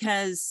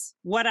 because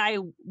what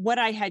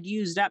I had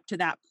used up to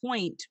that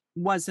point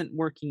wasn't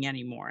working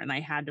anymore, and I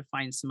had to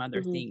find some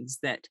other Hmm. things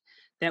that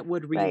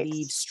would Right.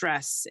 relieve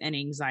stress and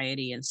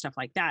anxiety and stuff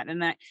like that.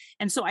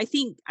 And so I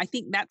think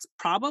that's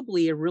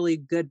probably a really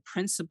good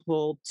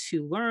principle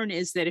to learn,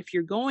 is that if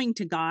you're going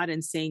to God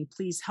and saying,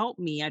 please help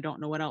me, I don't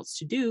know what else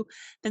to do,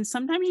 then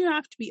sometimes you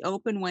have to be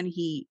open when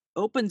he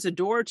opens a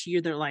door to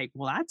you. They're like,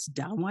 well, that's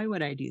dumb. Why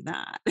would I do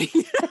that?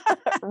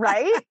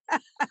 Right?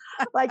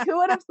 Like, who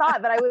would have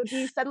thought that I would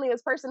be suddenly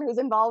this person who's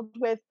involved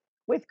with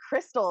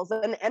crystals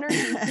and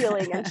energy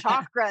healing and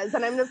chakras?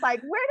 And I'm just like,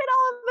 where did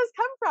all of this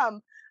come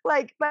from?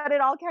 Like, but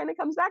it all kind of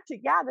comes back to,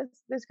 yeah,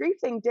 this grief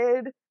thing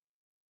did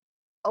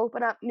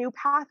open up new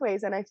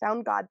pathways, and I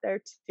found God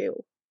there too.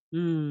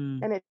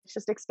 Mm, And it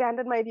just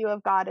expanded my view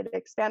of God. It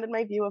expanded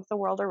my view of the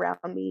world around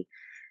me,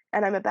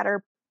 and I'm a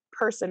better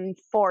person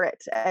for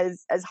it.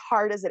 As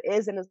hard as it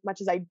is, and as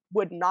much as I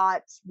would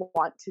not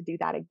want to do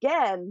that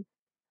again,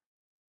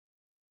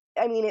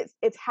 I mean,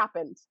 it's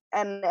happened,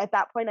 and at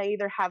that point, I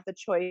either have the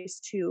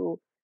choice to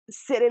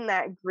sit in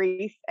that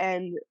grief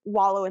and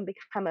wallow and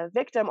become a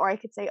victim, or I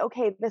could say,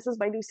 okay, this is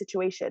my new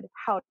situation.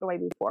 How do I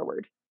move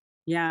forward?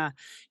 yeah.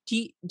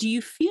 Do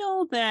you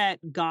feel that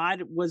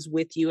God was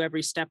with you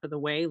every step of the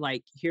way?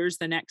 Like, here's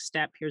the next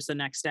step, here's the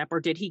next step, or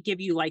did he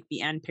give you like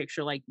the end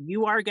picture, like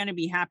you are going to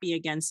be happy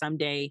again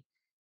someday,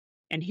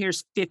 and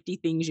here's 50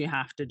 things you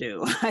have to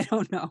do? I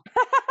don't know.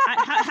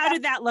 How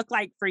did that look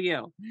like for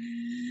you?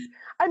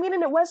 I mean,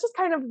 and it was just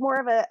kind of more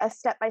of a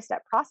step by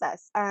step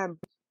process.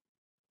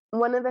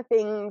 One of the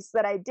things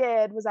that I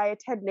did was I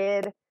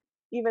attended,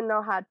 even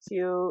know how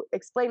to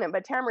explain it,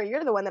 but Tamara,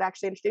 you're the one that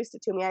actually introduced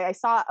it to me. I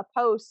saw a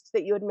post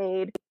that you had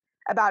made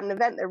about an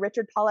event that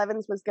Richard Paul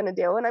Evans was going to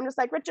do. And I'm just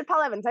like, Richard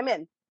Paul Evans, I'm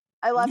in.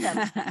 I love him.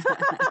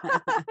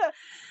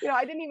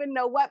 I didn't even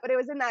know what, but it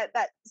was in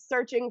that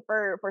searching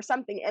for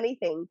something,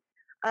 anything.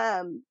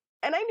 And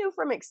I knew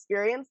from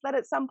experience that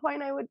at some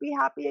point I would be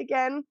happy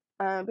again,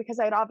 because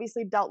I'd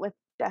obviously dealt with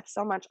death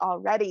so much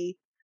already.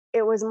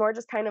 It was more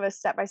just kind of a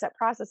step by step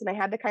process, and I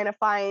had to kind of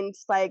find,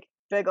 like,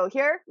 do I go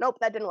here? Nope,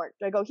 that didn't work.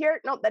 Do I go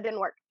here? Nope, that didn't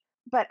work.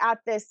 But at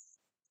this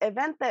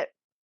event that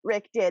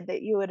Rick did,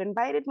 that you had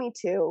invited me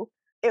to,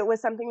 it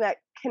was something that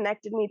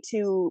connected me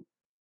to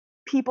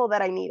people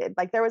that I needed.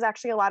 Like, there was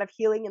actually a lot of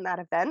healing in that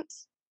event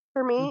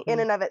for me in Hmm.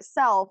 and of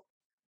itself,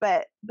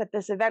 but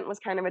this event was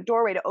kind of a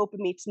doorway to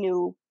open me to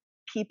new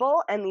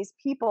people, and these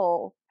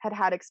people had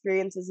had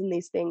experiences in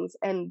these things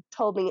and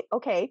told me,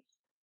 okay,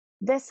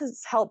 this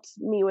has helped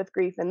me with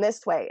grief in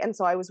this way. And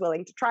so I was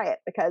willing to try it,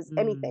 because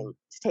anything Mm,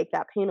 to take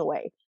that pain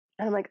away.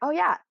 And I'm like, oh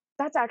yeah,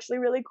 that's actually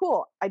really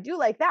cool. I do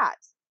like that,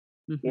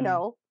 you hmm.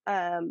 know.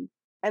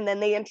 And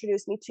then they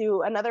introduced me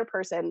to another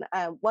person.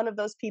 One of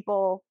those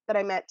people that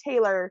I met,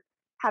 Taylor,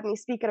 had me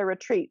speak at a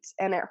retreat.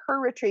 And at her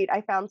retreat,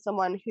 I found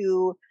someone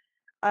who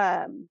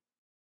um,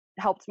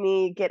 helped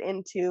me get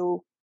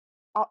into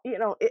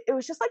it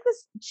was just like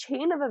this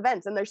chain of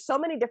events, and there's so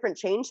many different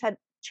chains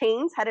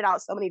headed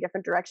out so many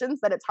different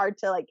directions that it's hard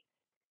to, like,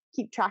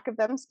 keep track of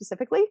them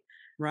specifically.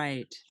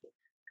 Right.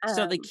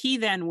 So the um key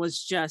then was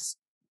just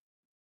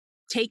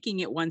taking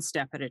it one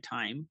step at a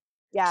time,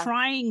 yeah,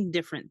 trying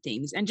different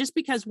things. And just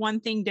because one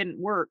thing didn't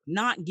work,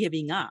 not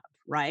giving up,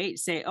 right?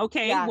 Say,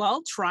 okay, yeah,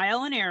 well,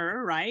 trial and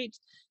error, right?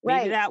 Maybe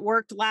right. that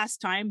worked last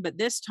time, but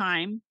this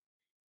time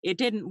it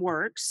didn't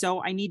work.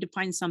 So I need to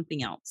find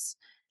something else.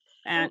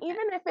 And And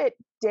even if it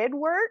did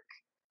work,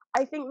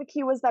 I think the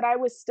key was that I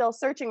was still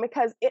searching,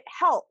 because it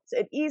helped,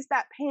 it eased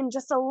that pain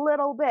just a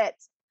little bit,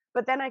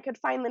 but then I could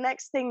find the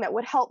next thing that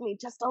would help me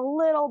just a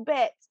little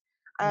bit.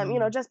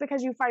 mm, Just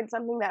because you find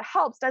something that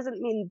helps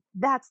doesn't mean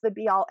that's the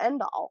be all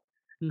end all.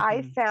 I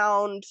mhm.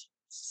 found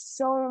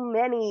so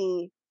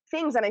many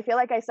things, and I feel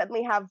like I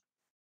suddenly have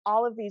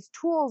all of these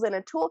tools in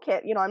a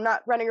toolkit. I'm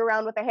not running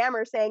around with a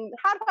hammer saying,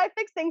 how do I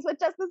fix things with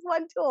just this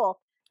one tool?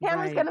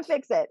 Hammer's going Right. to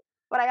fix it.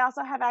 But I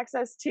also have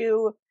access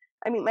to,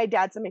 I mean, my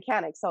dad's a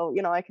mechanic, so,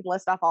 I can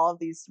list off all of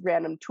these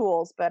random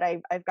tools, but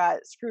I've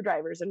got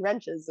screwdrivers and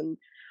wrenches,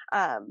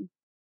 um,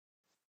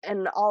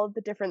 and all of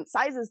the different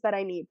sizes that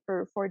I need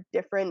for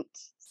different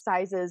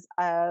sizes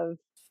of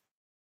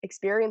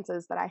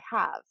experiences that I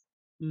have.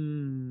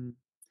 Mm.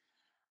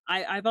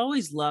 I've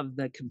always loved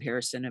the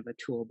comparison of a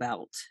tool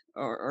belt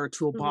or Hmm.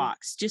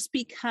 toolbox, just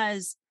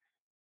because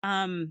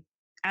um,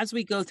 as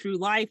we go through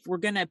life, we're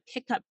going to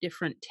pick up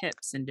different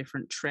tips and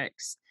different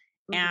tricks.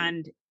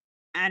 Hmm.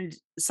 And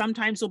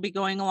sometimes we'll be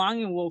going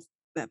along and we'll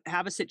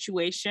have a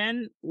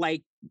situation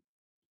like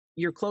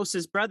your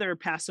closest brother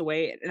pass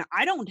away, and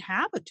I don't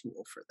have a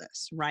tool for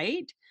this,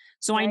 right?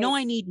 So I know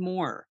Right. I need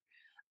more.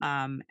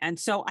 And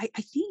so I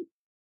think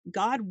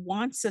God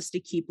wants us to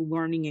keep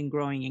learning and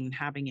growing and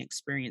having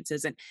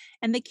experiences.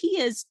 And the key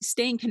is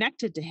staying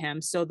connected to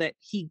him so that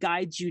he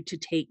guides you to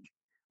take,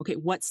 okay,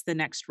 what's the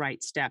next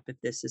right step if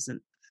this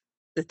isn't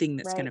the thing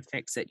that's going to Right.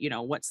 fix it?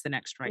 What's the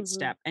next right Hmm.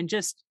 step? And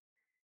just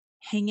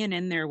hanging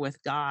in there with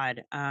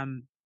God.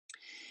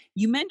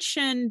 You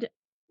mentioned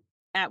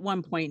at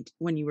one point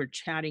when you were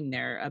chatting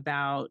there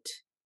about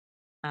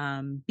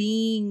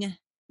being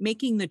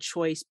making the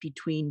choice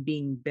between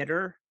being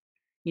bitter.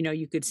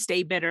 You could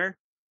stay bitter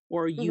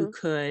or you Mhm.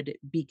 could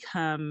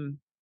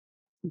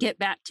get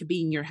back to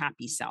being your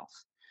happy self.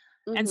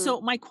 And Mhm.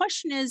 so my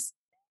question is,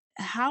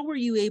 how were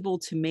you able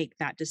to make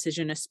that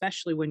decision,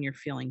 especially when you're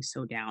feeling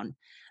so down?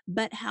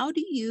 But how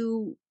do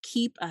you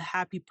keep a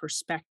happy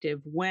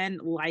perspective when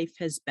life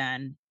has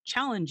been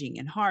challenging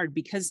and hard?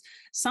 Because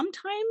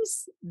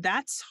sometimes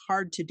that's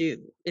hard to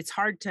do. It's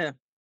hard to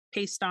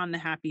paste on the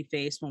happy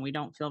face when we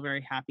don't feel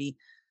very happy.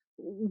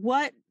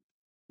 What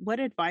what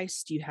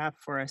advice do you have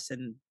for us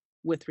in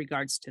with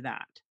regards to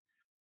that?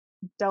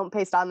 Don't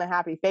paste on the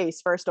happy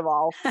face, first of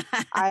all.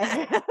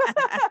 I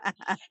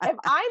if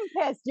I'm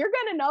pissed, you're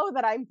gonna know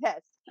that I'm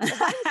pissed. If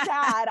I'm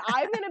sad,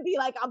 I'm gonna be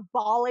like a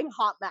bawling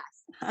hot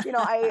mess.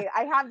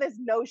 I have this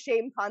no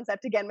shame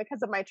concept again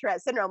because of my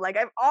Tourette syndrome. Like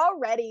I've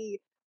already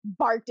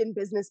barked in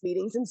business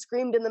meetings and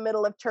screamed in the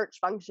middle of church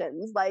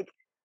functions. Like,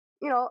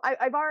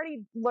 I've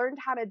already learned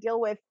how to deal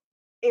with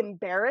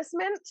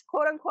embarrassment,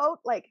 quote unquote.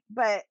 Like,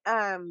 but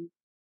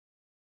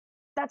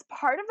that's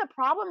part of the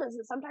problem is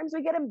that sometimes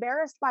we get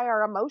embarrassed by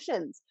our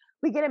emotions.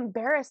 We get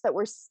embarrassed that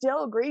we're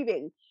still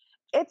grieving.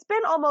 It's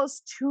been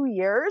almost 2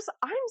 years.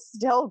 I'm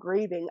still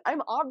grieving.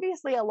 I'm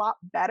obviously a lot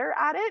better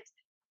at it,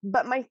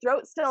 but my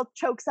throat still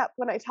chokes up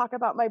when I talk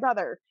about my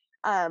brother.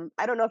 I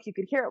don't know if you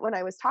could hear it when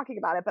I was talking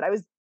about it, but I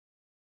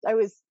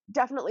was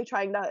definitely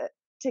trying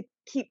to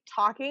keep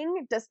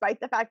talking despite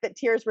the fact that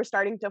tears were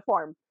starting to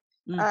form.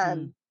 Mhm,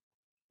 Um,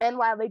 and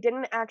while they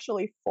didn't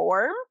actually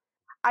form,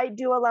 I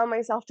do allow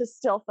myself to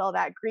still feel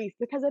that grief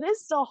because it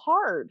is still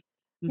hard.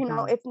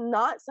 mhm. It's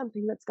not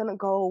something that's going to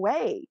go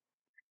away.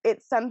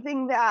 It's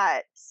something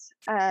that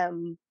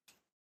um,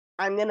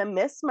 I'm going to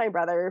miss my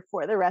brother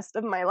for the rest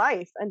of my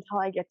life until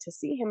I get to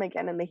see him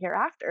again in the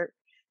hereafter.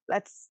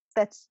 That's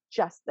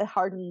just the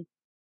hard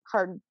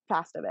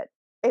fast of it.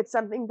 It's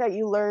something that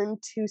you learn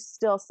to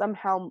still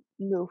somehow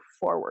move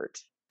forward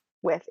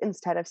with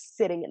instead of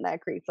sitting in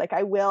that grief. Like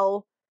I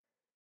will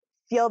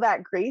feel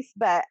that grief,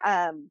 but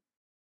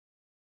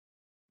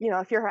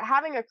if you're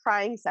having a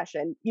crying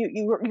session,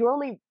 you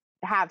only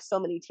have so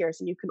many tears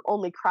and you can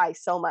only cry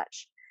so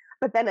much.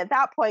 But then at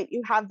that point,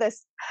 you have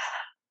this,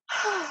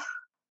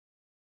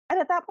 and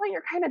at that point,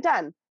 you're kind of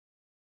done,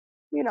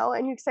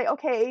 and you say,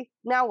 okay,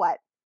 now what?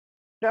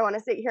 Do I want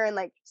to sit here and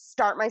like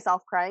start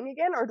myself crying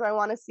again? Or do I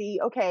want to see,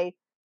 okay,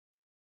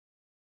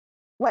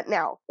 what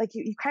now? Like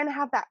you kind of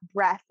have that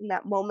breath and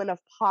that moment of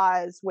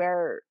pause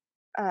where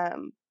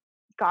um,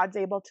 God's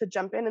able to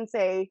jump in and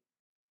say,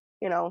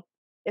 you know,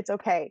 it's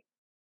okay.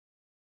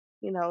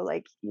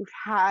 Like you've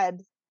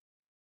had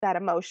that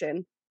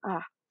emotion.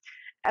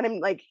 And I'm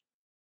like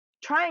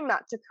trying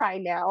not to cry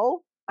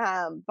now,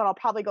 but I'll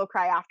probably go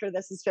cry after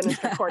this is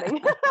finished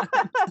recording.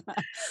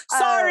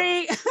 um,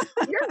 Sorry.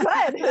 you're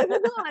good.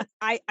 No,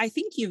 I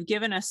think you've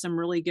given us some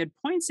really good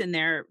points in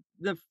there.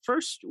 The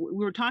first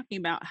we were talking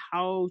about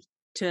how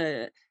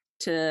to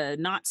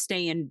not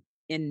stay in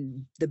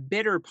the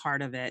bitter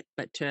part of it,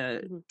 but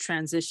to Mhm,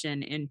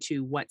 transition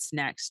into what's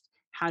next.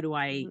 How do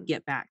I mhm,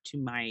 get back to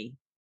my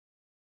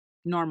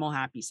normal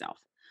happy self?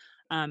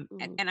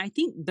 mhm, And I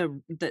think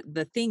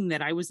the thing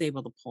that I was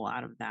able to pull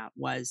out of that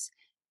was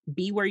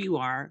be where you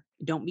are.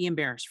 Don't be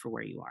embarrassed for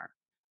where you are.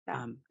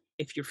 yeah, Um,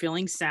 if you're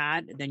feeling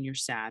sad, then you're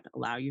sad.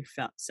 Allow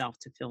yourself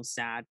to feel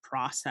sad.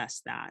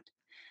 Process that.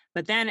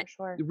 But then for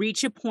sure.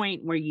 reach a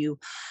point where you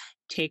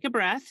take a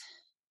breath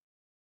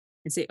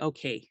and say,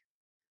 "Okay,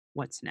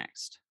 what's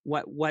next?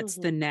 What's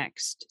the Mhm,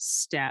 next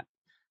step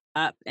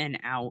up and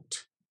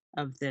out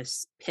of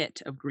this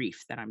pit of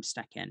grief that I'm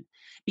stuck in?"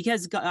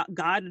 Because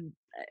God,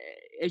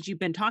 as you've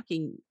been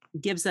talking,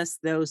 gives us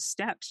those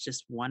steps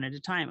just one at a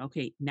time.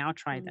 Okay, now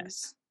try mhm,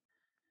 this,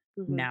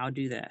 mhm, now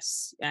do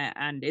this.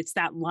 And it's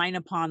that line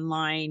upon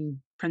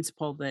line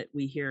principle that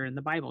we hear in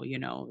the Bible.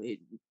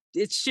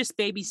 It's just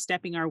baby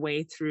stepping our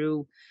way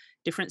through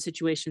different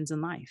situations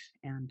in life,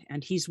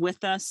 and he's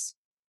with us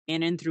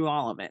in and through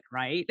all of it,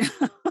 right?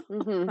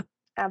 mhm.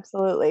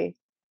 Absolutely.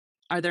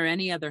 Are there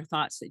any other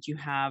thoughts that you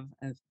have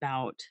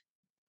about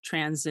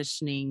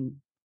transitioning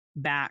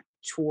back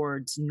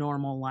towards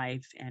normal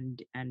life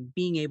and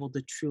being able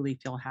to truly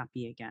feel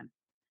happy again?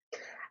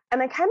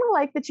 And I kind of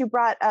like that you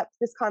brought up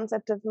this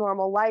concept of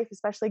normal life,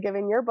 especially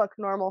given your book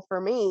Normal for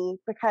Me,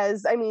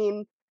 because I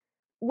mean,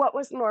 what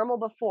was normal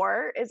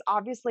before is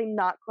obviously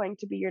not going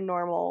to be your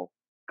normal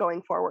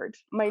going forward.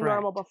 My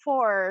normal Correct.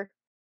 before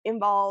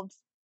involved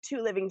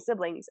two living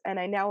siblings, and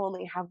I now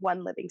only have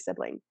one living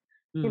sibling.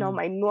 Mm,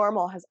 My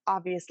normal has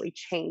obviously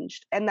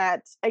changed. And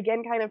that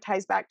again kind of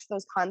ties back to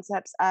those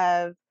concepts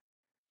of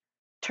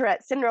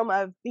Tourette syndrome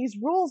of these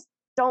rules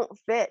don't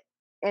fit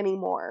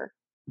anymore.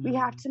 We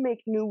have mm, to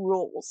make new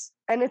rules,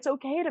 and it's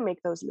okay to make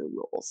those new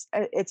rules.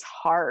 It's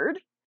hard,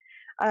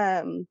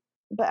 um,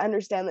 but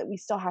understand that we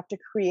still have to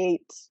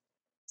create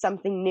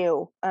something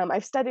new.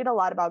 I've studied a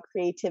lot about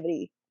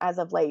creativity as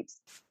of late.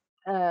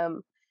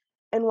 Um,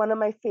 and one of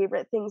my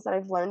favorite things that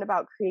I've learned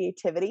about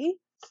creativity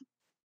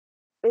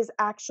is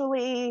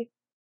actually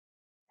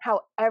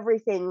how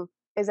everything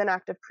is an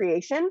act of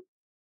creation,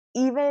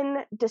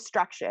 even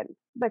destruction.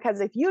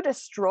 Because if you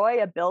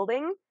destroy a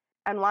building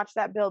and watch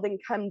that building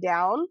come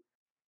down,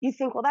 you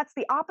think, well, that's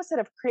the opposite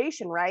of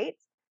creation, right?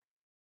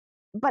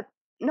 But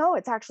no,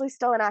 it's actually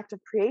still an act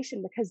of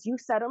creation because you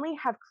suddenly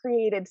have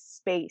created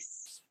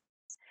space.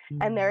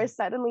 And there Mm. is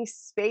suddenly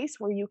space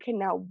where you can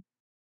now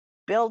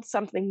build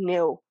something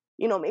new.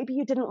 Maybe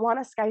you didn't want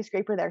a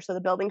skyscraper there, so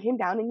the building came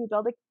down and you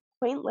build a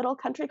quaint little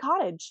country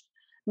cottage.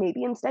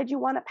 Maybe instead you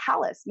want a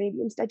palace. Maybe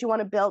instead you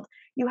want to build,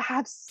 you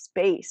have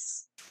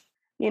space,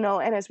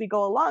 and as we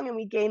go along and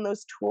we gain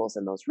those tools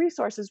and those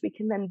resources, we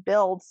can then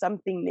build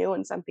something new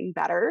and something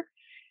better,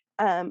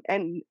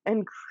 and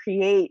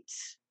create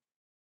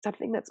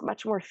something that's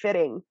much more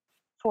fitting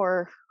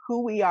for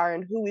who we are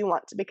and who we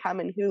want to become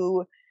and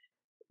who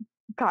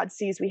God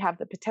sees we have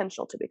the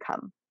potential to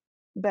become.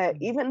 But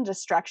Mm. even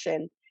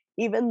destruction,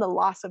 even the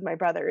loss of my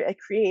brother, it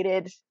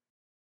created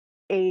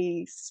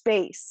a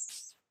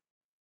space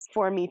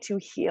for me to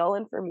heal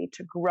and for me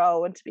to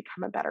grow and to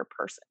become a better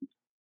person.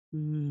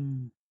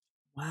 Mm.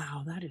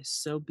 Wow, that is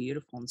so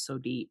beautiful and so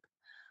deep.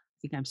 I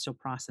think I'm still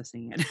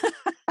processing it.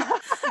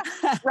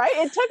 Right?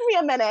 It took me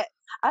a minute.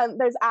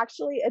 There's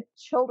actually a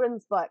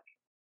children's book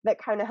that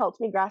kind of helped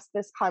me grasp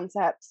this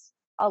concept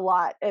a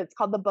lot. It's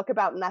called The Book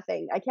About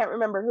Nothing. I can't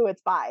remember who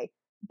it's by,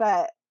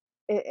 but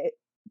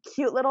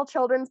cute little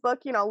children's book,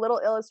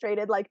 little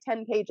illustrated, like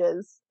 10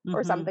 pages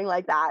or Mhm. something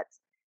like that,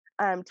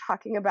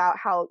 talking about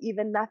how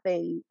even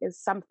nothing is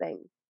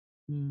something.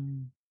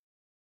 Mm.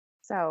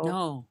 So,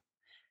 No,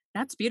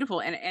 that's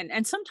beautiful, and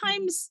mhm,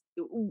 sometimes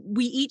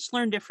we each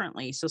learn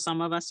differently. So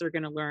some of us are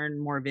gonna learn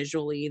more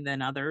visually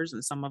than others,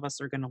 and some of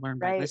us are gonna learn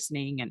by right,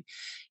 listening and,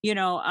 you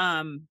know,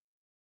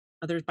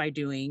 others by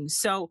doing.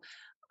 So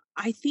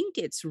I think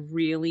it's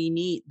really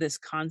neat, this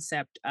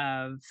concept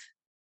of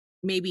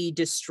maybe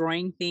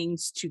destroying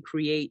things to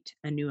create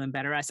a new and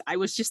better us. I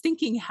was just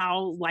thinking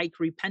how like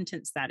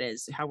repentance that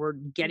is, how we're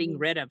getting hmm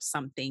rid of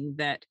something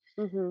that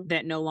hmm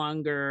no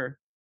longer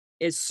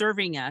is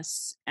serving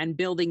us and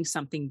building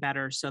something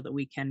better so that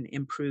we can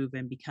improve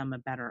and become a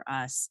better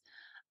us.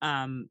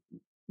 Um,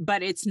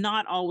 but it's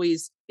not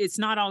always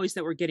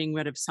that we're getting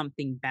rid of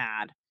something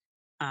bad.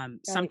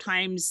 right,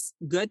 Sometimes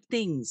good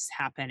things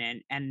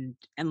happen and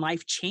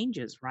life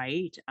changes,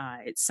 right?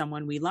 It's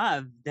someone we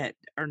love that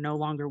are no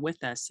longer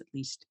with us, at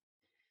least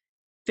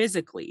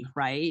physically,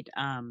 right?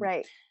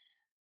 right,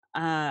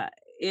 Uh,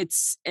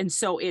 it's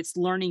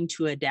learning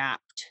to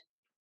adapt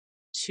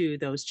to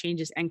those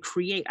changes and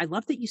create. I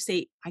love that you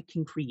say, I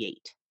can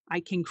create. I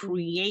can hmm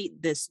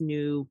create this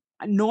new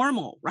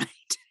normal, right?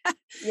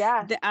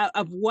 yeah,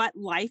 Of what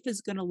life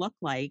is going to look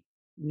like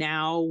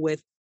now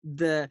with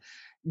the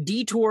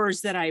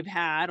detours that I've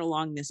had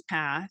along this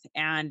path.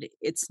 And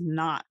it's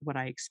not what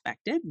I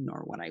expected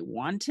nor what I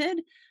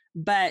wanted.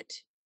 But,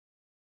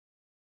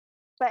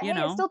 but you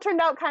hey, it know, still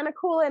turned out kind of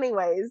cool,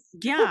 anyways.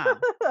 yeah.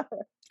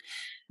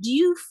 Do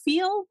you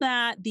feel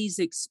that these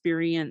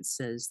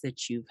experiences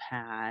that you've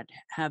had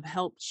have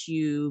helped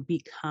you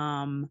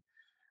become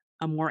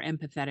a more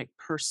empathetic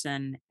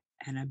person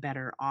and a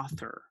better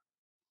author?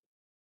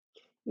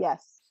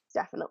 Yes,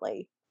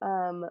 definitely.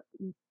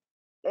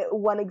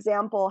 One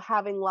example,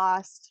 having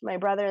lost my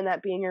brother and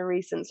that being a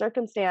recent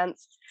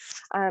circumstance,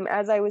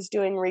 as I was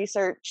doing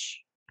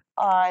research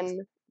on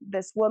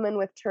this woman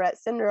with Tourette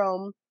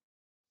syndrome,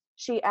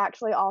 she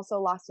actually also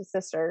lost a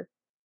sister.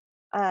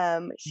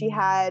 She Mm,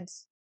 had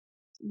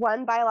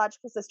one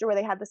biological sister where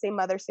they had the same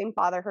mother, same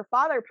father. Her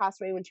father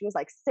passed away when she was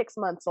like 6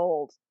 months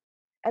old.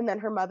 And then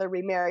her mother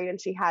remarried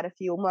and she had a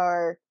few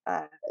more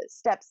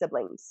step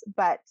siblings.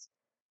 But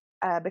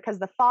because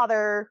the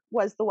father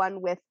was the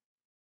one with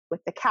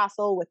the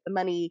castle, with the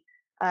money,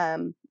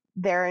 um,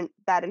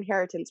 that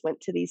inheritance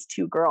went to these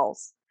two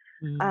girls.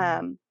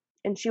 mm, Um,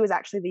 and she was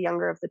actually the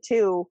younger of the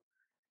two,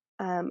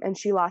 and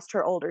she lost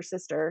her older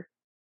sister.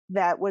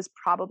 That was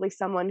probably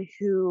someone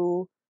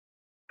who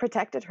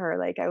protected her.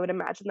 Like I would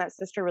imagine that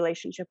sister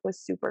relationship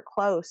was super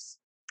close.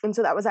 And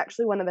so that was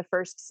actually one of the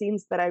first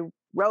scenes that I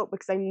wrote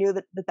because I knew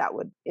that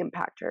would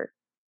impact her.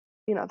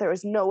 There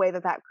was no way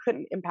that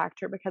couldn't impact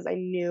her because I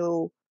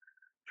knew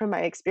from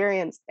my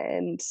experience.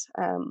 And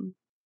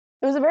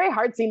it was a very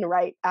hard scene to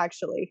write,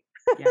 actually,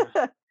 yeah.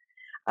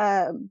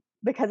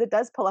 because it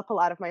does pull up a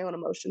lot of my own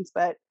emotions,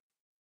 but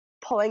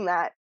pulling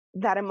that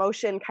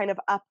emotion kind of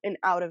up and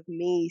out of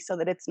me so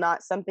that it's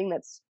not something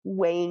that's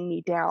weighing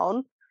me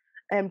down,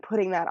 and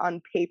putting that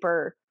on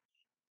paper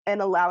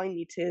and allowing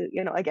me to,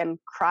 again,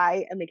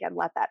 cry and again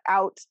let that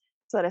out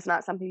so that it's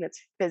not something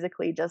that's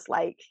physically just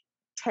like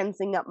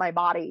tensing up my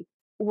body,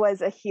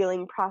 was a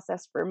healing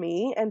process for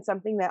me and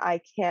something that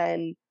I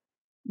can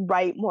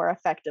write more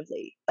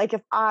effectively. Like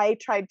if I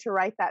tried to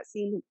write that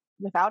scene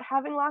without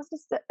having lost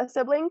a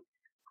sibling,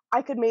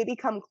 I could maybe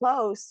come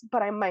close,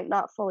 but I might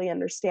not fully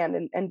understand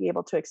and be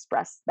able to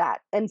express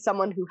that. And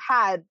someone who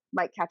had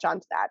might catch on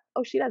to that.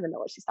 Oh, she doesn't know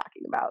what she's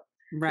talking about.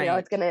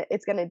 It's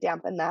Right. gonna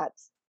dampen that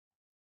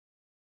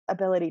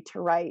ability to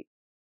write.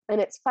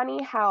 And it's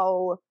funny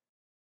how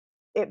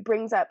it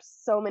brings up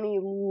so many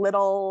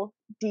little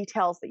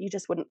details that you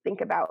just wouldn't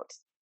think about.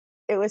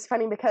 It was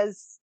funny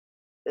because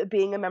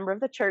being a member of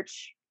the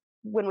church,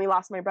 when we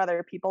lost my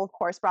brother, people of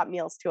course brought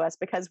meals to us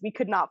because we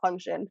could not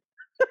function.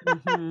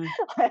 Mhm.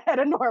 at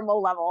a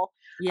normal level.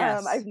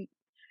 Yes.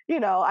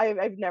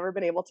 I've never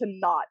been able to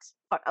not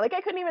like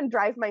I couldn't even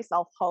drive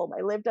myself home.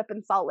 I lived up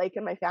in Salt Lake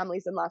and my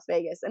family's in Las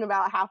Vegas, and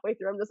about halfway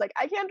through, I'm just like,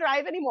 I can't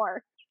drive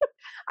anymore.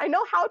 I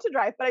know how to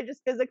drive, but I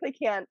just physically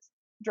can't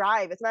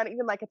drive. It's not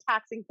even like a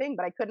taxing thing,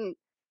 but I couldn't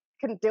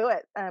do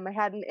it. I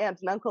had an aunt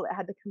and uncle that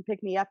had to come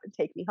pick me up and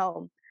take me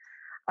home.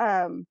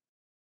 Um,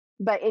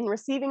 but in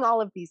receiving all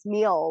of these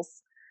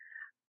meals,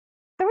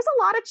 there was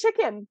a lot of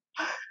chicken.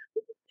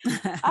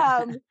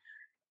 Um,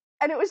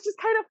 and it was just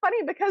kind of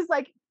funny because,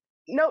 like,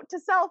 note to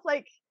self,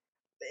 like,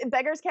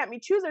 beggars can't be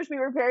choosers. We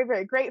were very,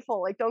 very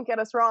grateful. Like, don't get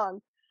us wrong.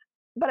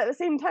 But at the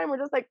same time, we're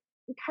just like,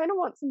 we kind of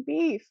want some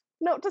beef.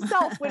 Note to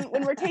self, when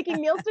we're taking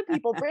meals to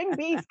people, bring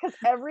beef because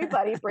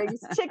everybody brings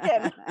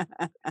chicken.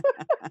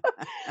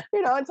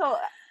 And so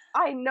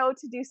I know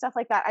to do stuff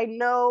like that. I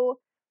know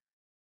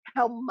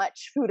how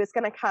much food is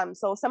going to come.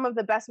 So some of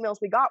the best meals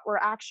we got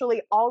were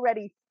actually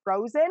already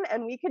frozen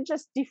and we could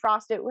just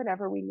defrost it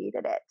whenever we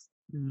needed it.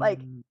 Like,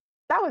 Mm,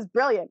 that was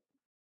brilliant.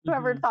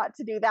 Whoever mhm, thought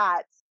to do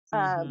that.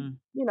 mhm,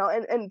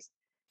 And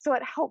so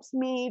it helps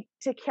me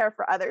to care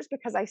for others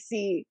because I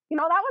see, that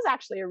was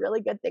actually a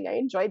really good thing. I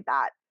enjoyed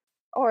that.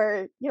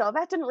 Or,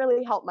 that didn't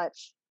really help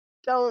much.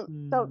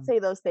 Don't mm, say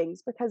those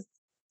things because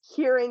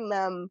hearing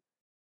them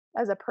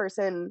as a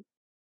person,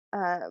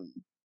 um,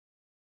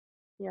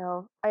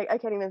 I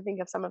can't even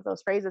think of some of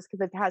those phrases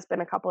because it has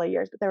been a couple of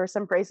years, but there were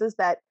some phrases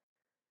that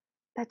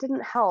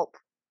didn't help.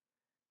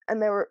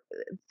 And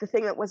the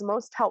thing that was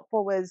most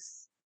helpful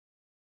was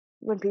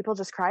when people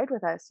just cried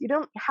with us. You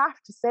don't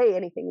have to say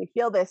anything. We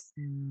feel this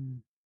mm.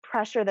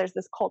 pressure. There's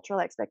this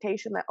cultural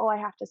expectation that, oh, I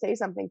have to say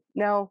something.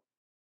 No,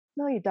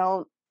 no, you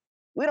don't.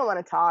 We don't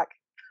want to talk.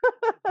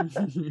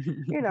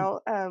 you know,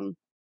 um,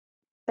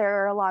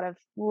 there are a lot of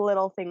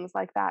little things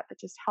like that that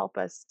just help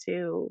us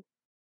to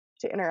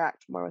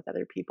interact more with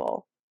other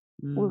people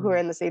who are Mm.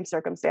 in the same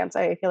circumstance.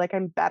 I feel like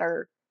I'm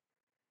better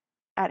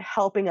at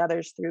helping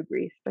others through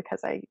grief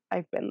because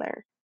I've been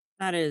there.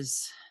 That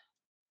is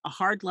a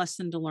hard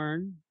lesson to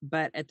learn,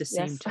 but at the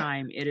same Yes.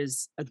 time, it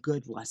is a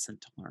good lesson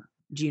to learn.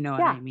 Do you know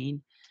what Yeah. I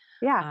mean?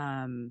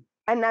 Yeah. Um,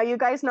 And now you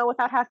guys know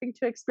without having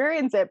to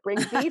experience it. Bring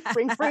beef,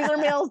 bring freezer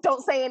meals,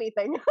 don't say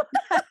anything.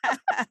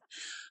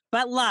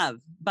 but love,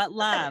 but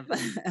love.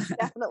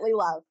 Definitely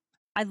love.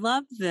 I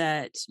love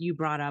that you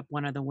brought up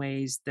one of the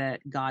ways that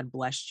God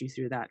blessed you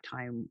through that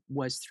time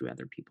was through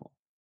other people.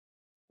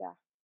 Yeah.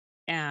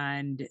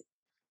 And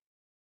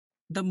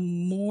the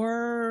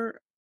more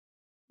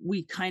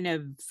we kind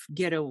of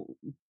get a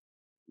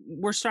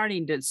we're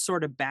starting to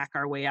sort of back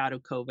our way out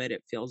of COVID,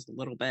 it feels a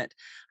little bit.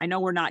 I know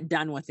we're not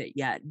done with it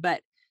yet,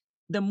 but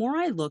the more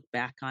I look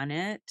back on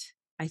it,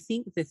 I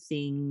think the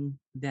thing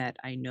that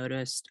I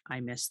noticed I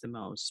missed the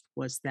most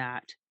was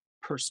that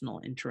personal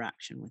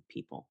interaction with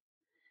people,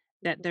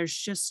 that Mhm, there's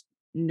just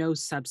no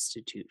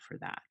substitute for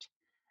that.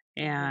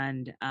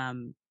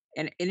 mhm.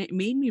 And it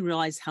made me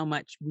realize how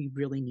much we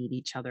really need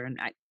each other. And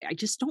I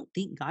just don't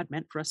think God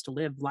meant for us to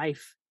live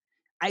life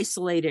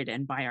isolated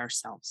and by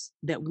ourselves,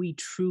 that we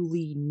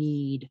truly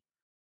need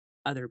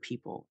other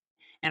people.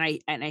 And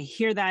I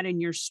hear that in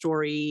your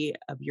story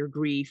of your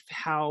grief,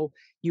 how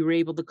you were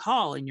able to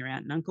call and your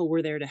aunt and uncle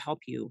were there to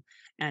help you,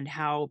 and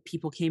how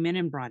people came in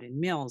and brought in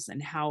meals,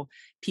 and how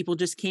people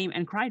just came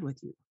and cried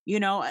with you.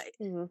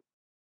 Mhm.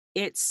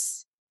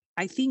 It's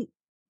I think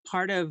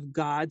part of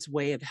God's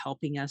way of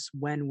helping us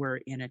when we're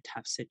in a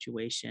tough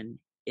situation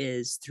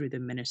is through the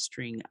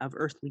ministering of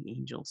earthly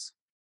angels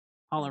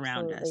all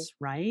around Absolutely. us,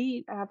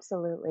 right?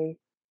 Absolutely.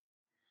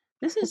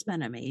 This has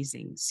been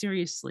amazing.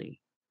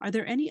 Seriously. Are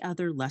there any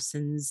other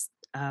lessons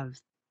of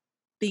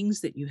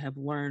things that you have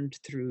learned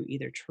through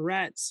either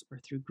Tourette's or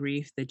through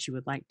grief that you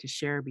would like to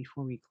share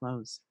before we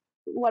close?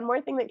 One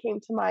more thing that came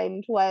to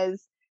mind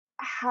was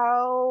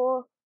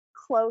how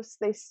close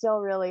they still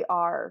really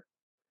are.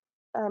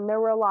 There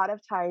were a lot of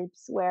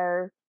times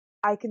where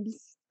I could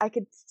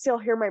still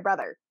hear my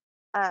brother.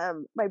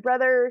 My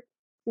brother,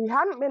 he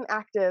hadn't been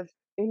active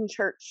in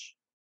church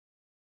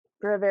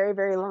for a very,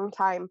 very long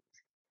time.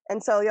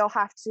 And so you'll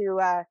have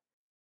to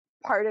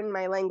pardon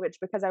my language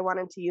because I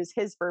wanted to use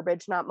his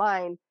verbiage, not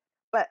mine.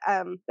 But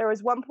there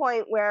was one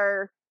point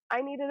where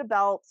I needed a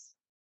belt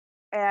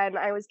and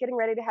I was getting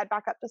ready to head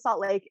back up to Salt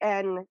Lake.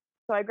 And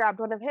so I grabbed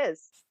one of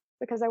his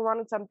because I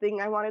wanted something.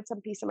 I wanted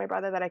some piece of my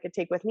brother that I could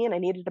take with me and I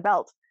needed a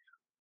belt.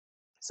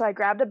 So I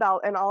grabbed a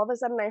belt and all of a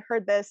sudden I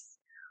heard this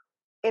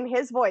in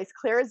his voice,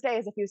 clear as day,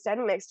 as if he was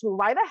standing next to me.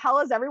 Why the hell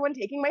is everyone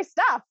taking my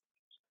stuff?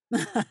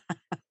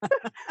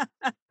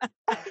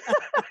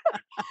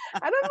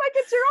 And I'm like,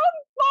 it's your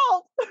own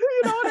fault,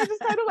 and I just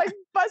kind of like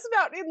busted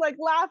out in like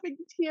laughing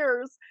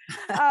tears.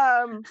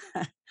 Um,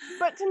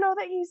 but to know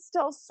that he's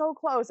still so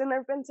close, and there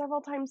have been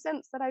several times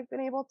since that I've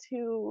been able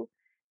to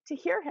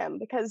hear him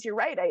because you're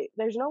right.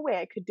 There's no way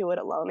I could do it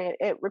alone.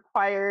 It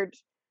required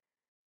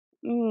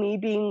me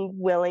being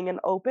willing and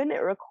open.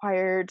 It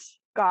required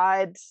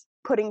God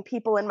putting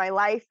people in my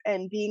life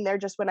and being there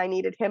just when I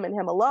needed him and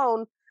him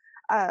alone.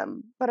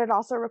 But it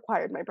also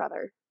required my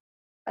brother,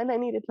 and I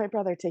needed my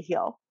brother to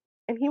heal,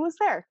 and he was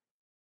there.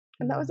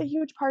 And that was a Mm,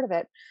 huge part of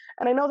it.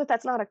 And I know that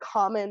that's not a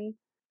common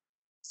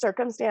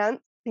circumstance.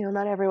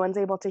 Not everyone's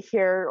able to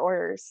hear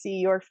or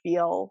see or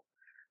feel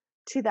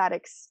to that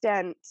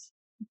extent.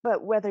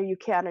 But whether you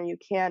can or you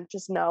can't,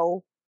 just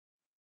know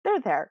they're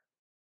there.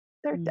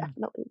 They're mm,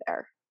 definitely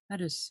there.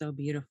 that is so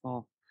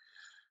beautiful.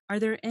 Are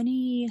there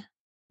any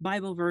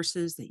Bible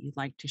verses that you'd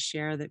like to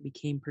share that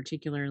became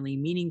particularly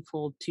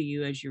meaningful to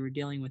you as you were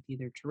dealing with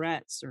either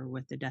Tourette's or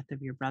with the death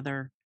of your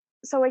brother?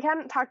 So we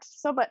hadn't talked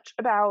so much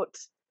about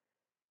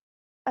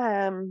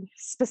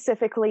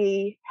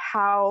specifically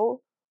how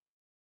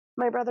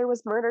my brother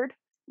was murdered,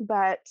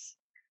 but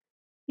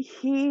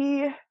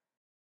he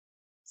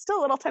still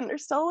a little tender,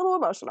 still a little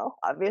emotional,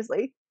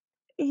 obviously.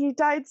 He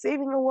died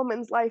saving a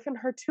woman's life and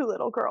her two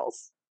little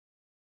girls.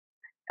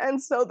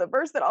 And so the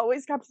verse that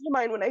always comes to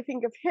mind when I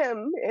think of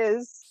him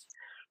is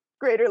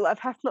greater love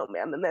hath no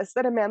man than this,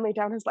 that a man lay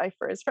down his life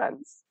for his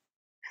friends.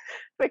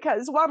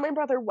 Because while my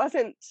brother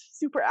wasn't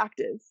super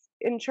active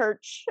in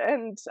church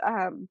and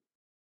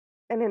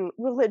in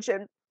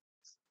religion,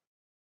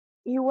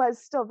 he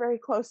was still very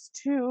close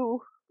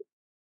to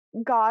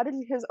God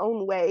in his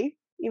own way,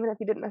 even if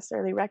he didn't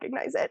necessarily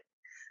recognize it.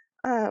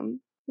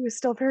 He was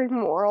still very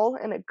moral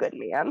and a good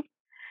man.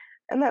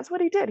 And that's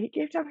what he did. He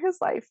gave down his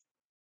life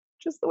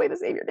just the way the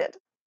Savior did.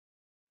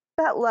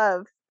 That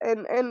love.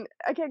 And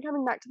again,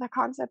 coming back to that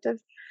concept of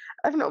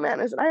no man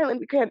is an island,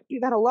 we can't do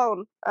that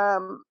alone.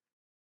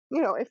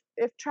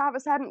 If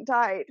Travis hadn't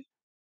died,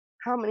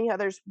 how many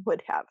others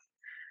would have?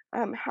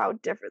 How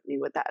differently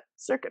would that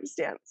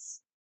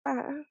circumstance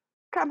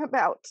come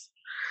about?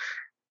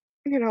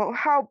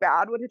 How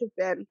bad would it have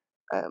been?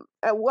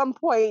 At one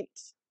point,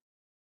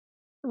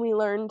 we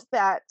learned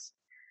that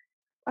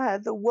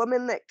the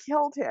woman that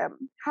killed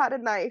him had a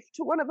knife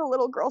to one of the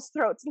little girls'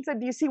 throats and said,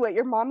 "Do you see what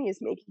your mommy is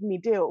making me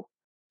do?"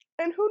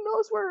 And who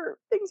knows where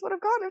things would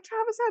have gone if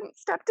Travis hadn't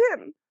stepped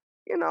in,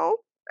 you know?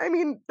 I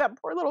mean, that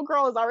poor little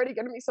girl is already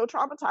going to be so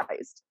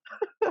traumatized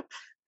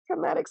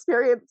from that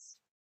experience.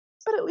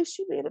 But at least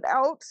she made it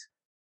out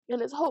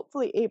and is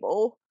hopefully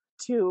able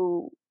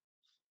to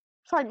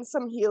find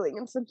some healing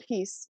and some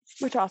peace,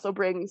 which also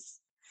brings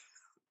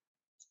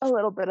a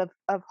little bit of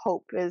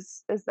hope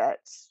is that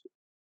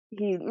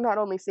he not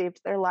only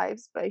saved their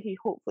lives, but he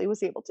hopefully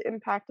was able to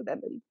impact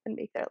them and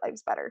make their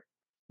lives better.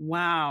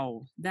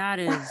 Wow, that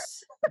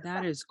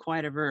is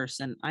quite a verse,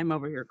 and I'm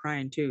over here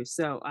crying too.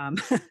 So,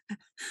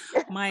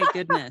 my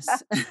goodness.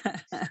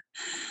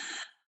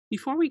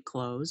 Before we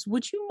close,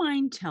 would you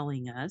mind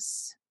telling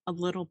us a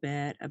little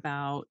bit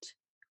about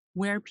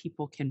where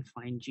people can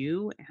find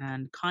you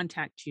and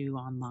contact you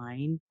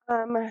online?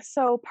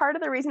 So part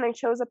of the reason I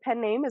chose a pen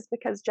name is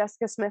because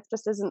Jessica Smith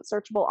just isn't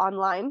searchable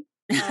online.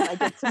 I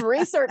did some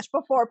research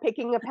before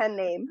picking a pen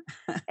name.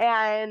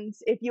 And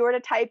if you were to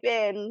type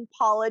in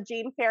Paula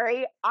Jean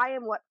Ferry, I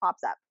am what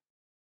pops up.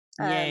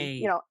 Um, you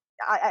Yay. know,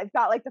 I've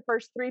got like the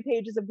first 3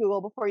 pages of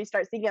Google before you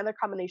start seeing other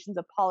combinations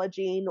of Paula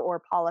Jean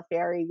or Paula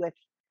Ferry with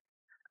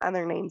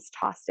other names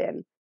tossed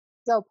in.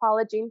 So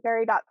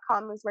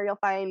paulajeanferry.com is where you'll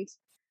find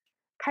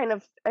kind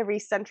of every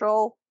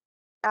central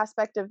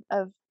aspect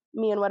of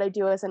me and what I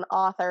do as an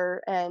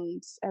author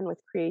and with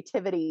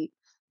creativity,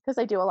 because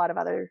I do a lot of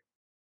other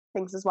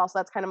things as well. So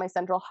that's kind of my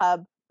central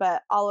hub.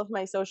 But all of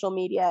my social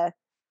media,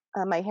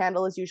 my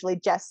handle is usually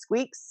Jess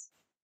Squeaks,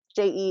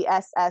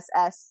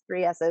 JESSS,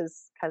 3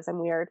 S's because I'm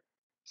weird,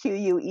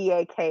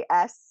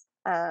 QUEAKS.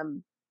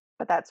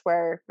 But that's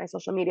where my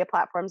social media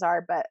platforms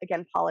are. But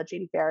again, Paula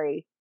Jean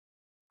Ferry,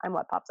 I'm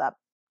what pops up.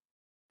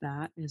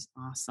 That is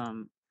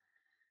awesome.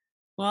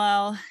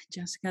 Well,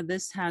 Jessica,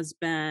 this has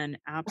been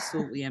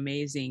absolutely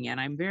amazing. And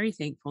I'm very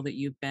thankful that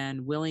you've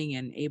been willing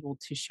and able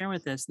to share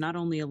with us not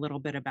only a little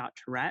bit about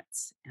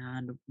Tourette's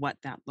and what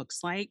that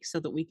looks like, so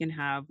that we can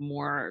have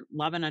more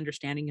love and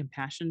understanding and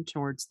passion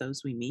towards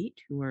those we meet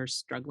who are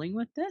struggling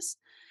with this,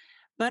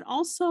 but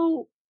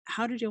also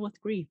how to deal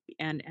with grief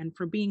and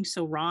for being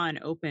so raw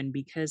and open,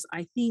 because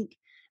I think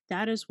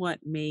that is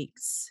what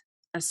makes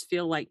us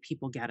feel like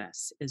people get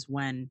us is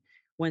when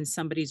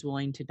somebody's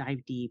willing to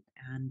dive deep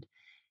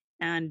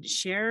and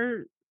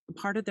share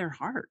part of their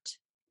heart.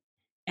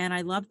 And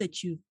I love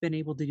that you've been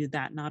able to do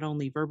that not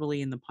only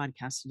verbally in the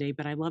podcast today,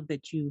 but I love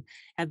that you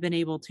have been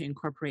able to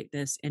incorporate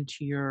this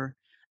into your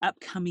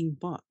upcoming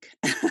book.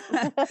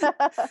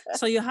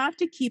 So you'll have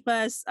to keep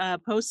us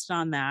posted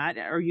on that,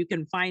 or you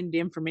can find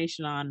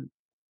information on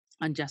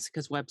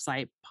Jessica's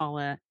website,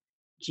 Paula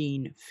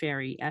Jean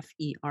Ferry,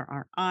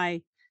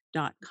 FERRI.com.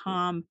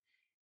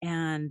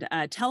 And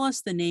tell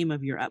us the name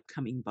of your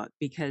upcoming book,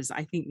 because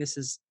I think this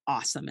is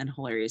awesome and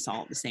hilarious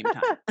all at the same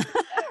time.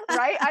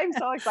 Right? I'm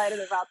so excited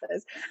about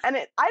this. And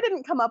I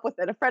didn't come up with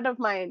it. A friend of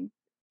mine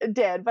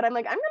did, but I'm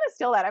like, I'm going to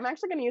steal that. I'm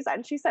actually going to use that.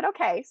 And she said,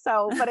 okay.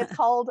 So, but it's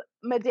called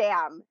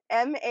Madame,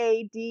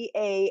 MADAMN,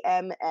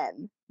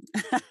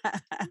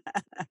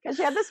 because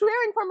she had this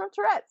wearing form of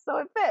Tourette's. So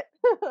it fit.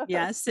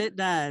 Yes, it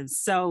does.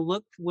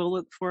 So we'll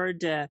look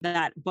forward to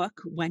that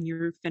book when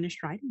you're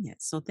finished writing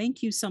it. So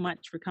thank you so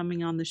much for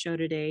coming on the show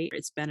today.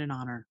 It's been an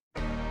honor.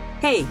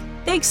 Hey,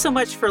 thanks so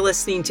much for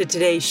listening to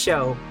today's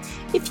show.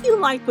 If you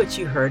like what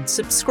you heard,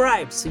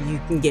 subscribe so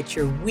you can get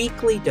your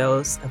weekly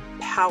dose of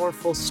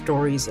powerful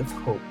stories of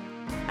hope.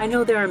 I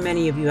know there are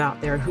many of you out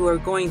there who are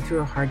going through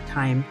a hard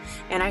time,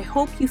 and I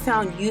hope you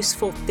found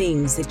useful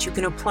things that you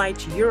can apply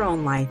to your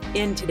own life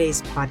in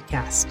today's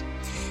podcast.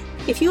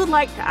 If you would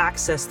like to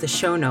access the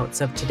show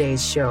notes of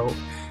today's show,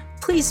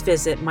 please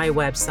visit my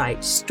website,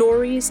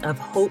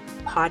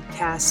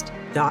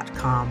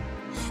 storiesofhopepodcast.com.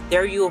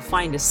 There you will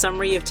find a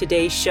summary of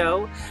today's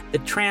show, the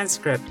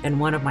transcript, and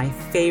one of my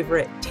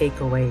favorite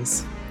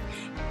takeaways.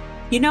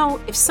 You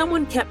know, if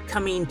someone kept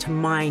coming to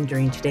mind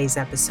during today's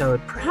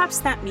episode, perhaps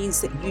that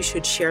means that you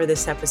should share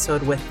this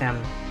episode with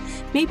them.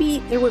 Maybe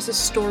there was a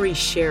story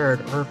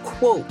shared or a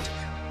quote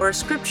or a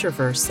scripture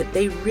verse that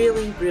they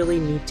really, really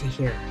need to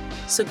hear.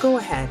 So go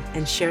ahead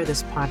and share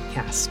this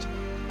podcast.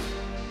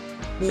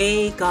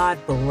 May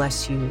God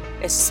bless you,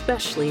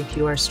 especially if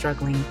you are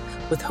struggling,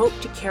 with hope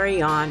to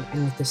carry on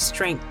and with the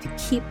strength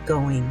to keep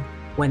going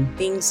when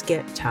things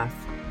get tough.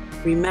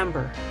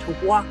 Remember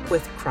to walk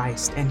with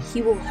Christ, and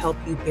He will help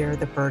you bear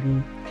the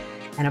burden.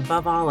 And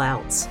above all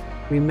else,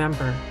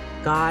 remember,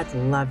 God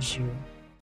loves you.